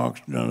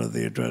remarks, none of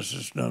the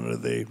addresses, none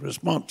of the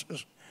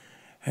responses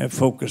have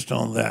focused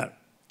on that.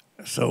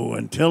 So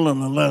until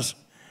and unless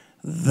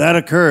that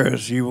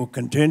occurs, you will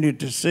continue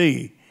to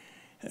see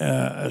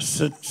a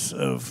sense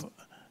of,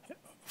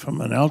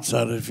 from an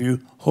outsider's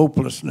view,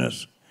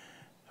 hopelessness.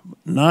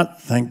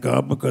 Not, thank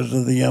God, because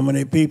of the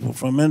Yemeni people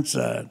from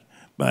inside,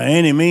 by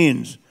any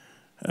means,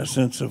 a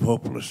sense of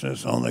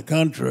hopelessness. On the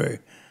contrary,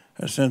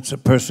 a sense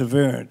of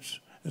perseverance,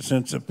 a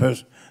sense of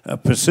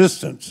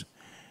persistence.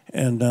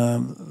 And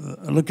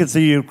look at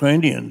the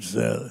Ukrainians.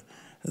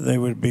 They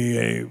would be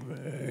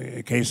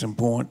a case in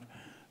point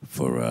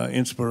for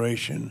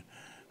inspiration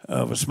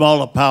of a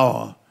smaller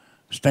power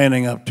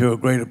standing up to a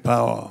greater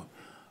power,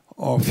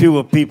 or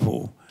fewer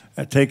people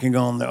taking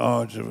on the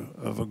odds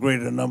of a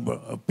greater number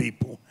of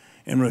people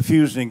and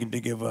refusing to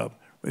give up,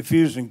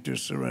 refusing to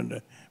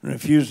surrender,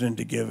 refusing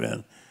to give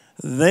in.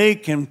 They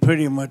can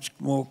pretty much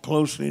more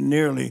closely,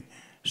 nearly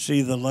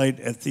see the light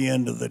at the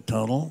end of the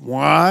tunnel.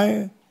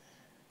 Why?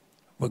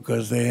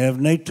 Because they have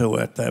NATO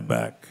at their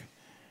back.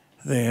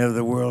 They have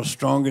the world's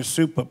strongest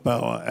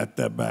superpower at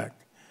their back.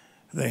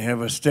 They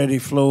have a steady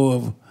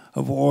flow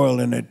of oil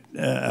in it,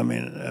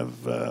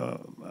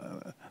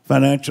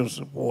 financial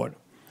support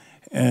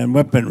and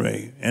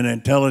weaponry and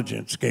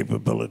intelligence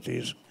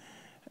capabilities.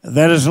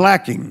 That is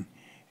lacking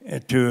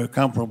to a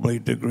comparable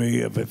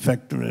degree of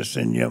effectiveness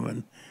in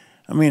Yemen.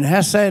 I mean,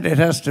 how sad it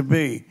has to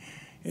be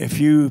if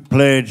you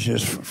pledge,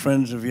 as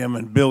Friends of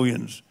Yemen,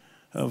 billions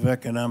of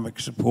economic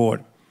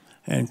support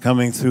and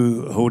coming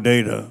through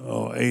Hodeidah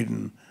or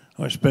Aden,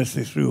 or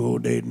especially through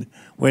Hodeidah,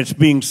 where it's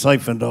being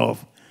siphoned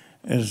off,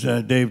 as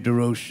Dave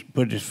DeRoche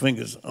put his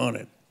fingers on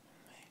it.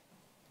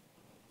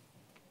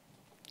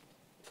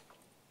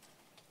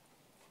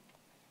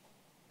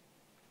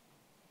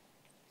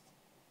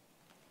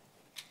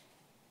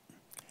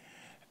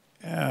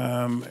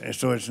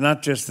 So it's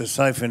not just the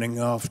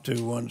siphoning off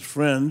to one's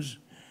friends,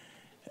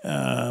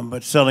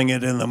 but selling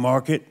it in the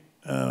market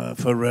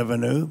for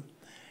revenue,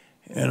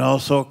 and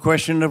also a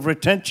question of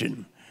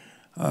retention.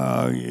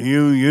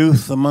 You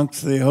youth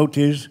amongst the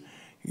Houthis,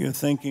 you're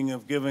thinking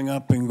of giving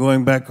up and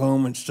going back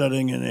home and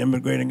studying and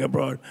immigrating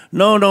abroad.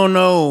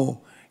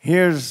 No.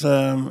 Here's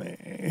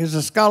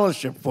a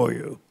scholarship for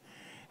you.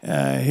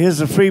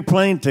 Here's a free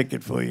plane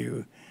ticket for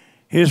you.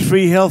 Here's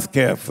free health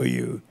care for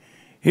you.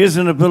 Here's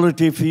an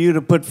ability for you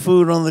to put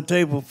food on the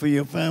table for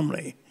your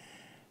family.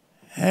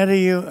 How do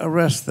you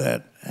arrest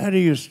that? How do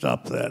you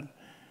stop that?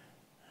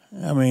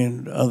 I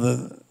mean,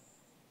 other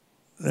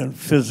than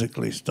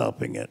physically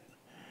stopping it.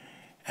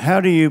 How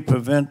do you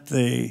prevent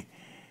the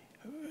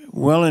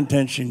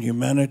well-intentioned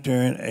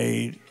humanitarian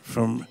aid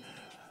from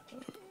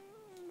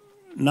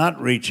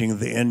not reaching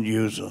the end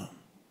user?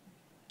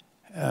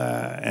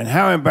 And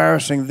how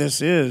embarrassing this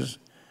is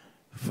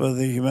for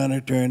the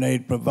humanitarian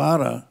aid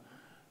provider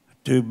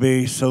to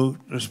be, so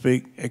to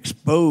speak,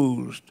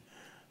 exposed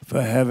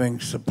for having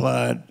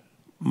supplied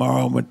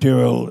moral,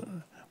 material,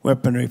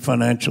 weaponry,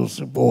 financial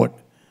support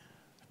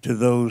to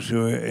those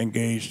who are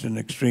engaged in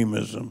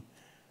extremism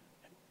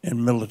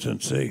and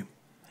militancy.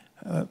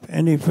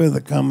 Any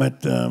further comment?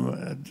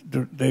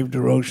 Dave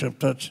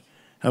DeRoche,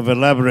 have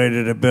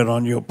elaborated a bit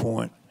on your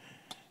point.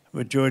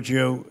 But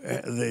Gorgio,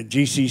 the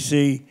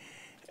GCC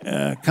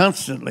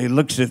constantly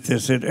looks at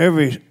this at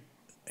every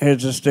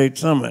Heads of State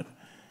Summit.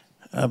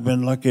 I've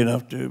been lucky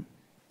enough to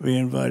be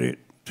invited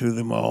to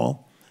them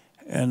all,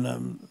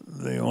 and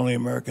the only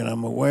American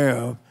I'm aware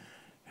of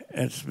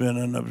has been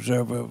an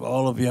observer of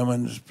all of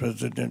Yemen's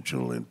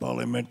presidential and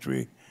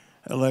parliamentary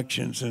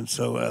elections. And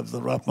so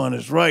Abdulrahman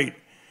is right.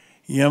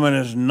 Yemen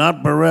is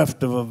not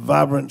bereft of a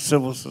vibrant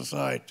civil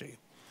society.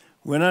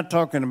 We're not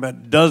talking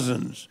about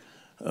dozens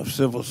of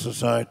civil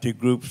society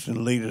groups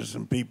and leaders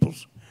and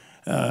peoples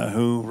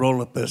who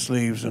roll up their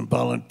sleeves and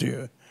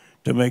volunteer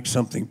to make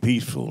something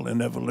peaceful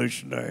and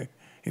evolutionary,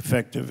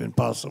 effective and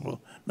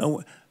possible.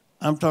 No,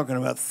 I'm talking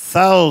about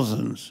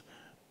thousands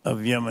of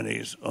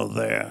Yemenis are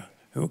there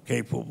who are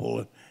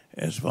capable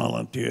as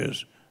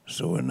volunteers.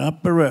 So we're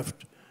not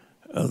bereft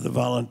of the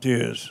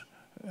volunteers.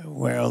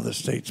 Where are the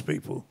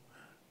statespeople?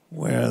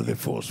 Where are the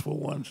forceful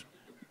ones?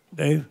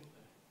 Dave,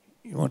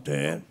 you want to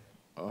add?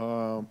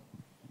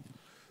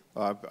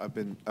 I've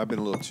been a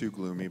little too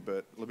gloomy,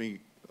 but let me.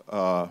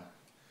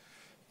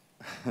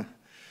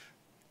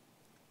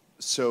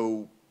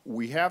 So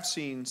we have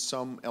seen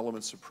some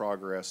elements of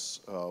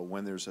progress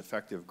when there's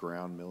effective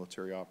ground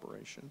military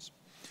operations.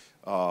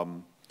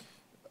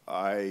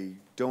 I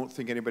don't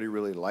think anybody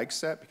really likes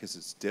that because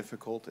it's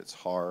difficult, it's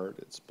hard,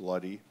 it's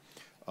bloody.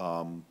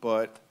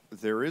 But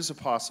there is a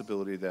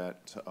possibility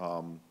that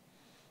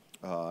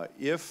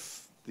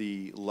if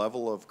the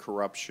level of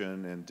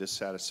corruption and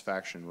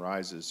dissatisfaction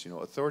rises,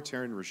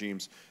 authoritarian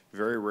regimes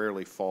very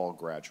rarely fall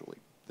gradually.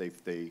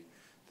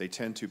 They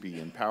tend to be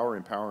in power,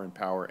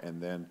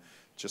 and then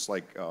just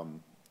like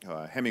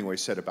Hemingway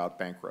said about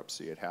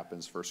bankruptcy, it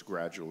happens first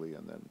gradually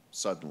and then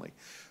suddenly.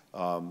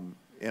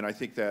 And I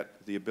think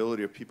that the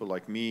ability of people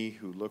like me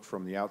who look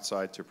from the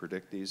outside to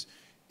predict these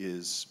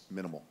is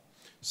minimal.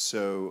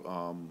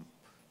 So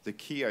the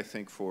key, I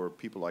think, for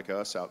people like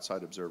us,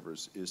 outside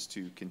observers, is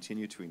to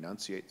continue to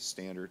enunciate the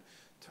standard,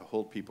 to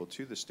hold people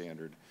to the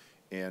standard,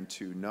 and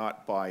to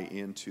not buy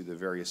into the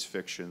various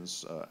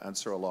fictions.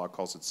 Ansar Allah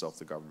calls itself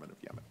the government of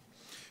Yemen.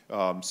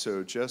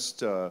 So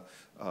just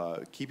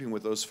keeping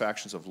with those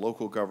factions of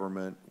local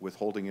government,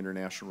 withholding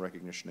international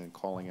recognition, and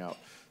calling out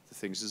the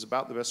things is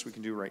about the best we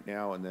can do right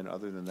now. And then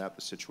other than that,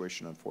 the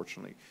situation,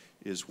 unfortunately,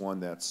 is one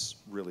that's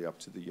really up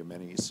to the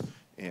Yemenis,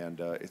 and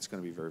it's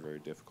going to be very, very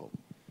difficult.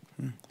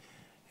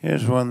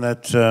 Here's one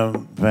that's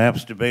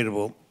perhaps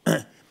debatable.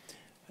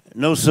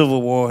 No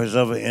civil war has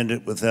ever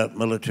ended without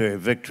military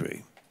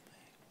victory.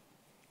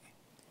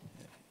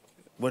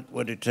 What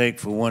would it take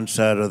for one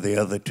side or the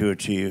other to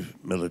achieve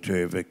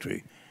military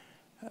victory?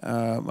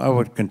 I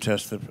would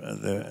contest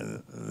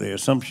the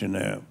assumption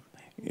there.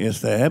 Yes,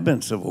 there have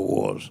been civil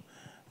wars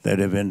that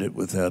have ended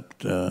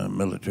without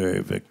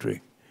military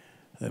victory.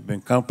 There have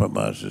been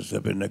compromises, there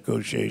have been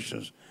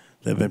negotiations,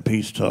 there have been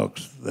peace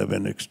talks, there have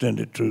been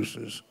extended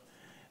truces.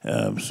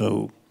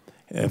 So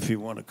if you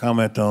want to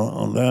comment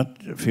on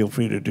that, feel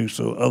free to do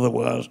so.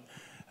 Otherwise,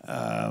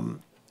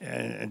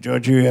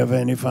 George, you have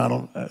any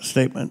final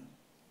statement?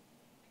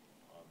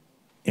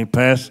 In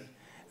pass?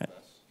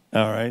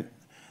 All right.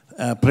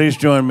 Please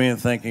join me in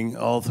thanking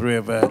all three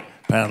of our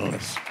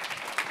panelists.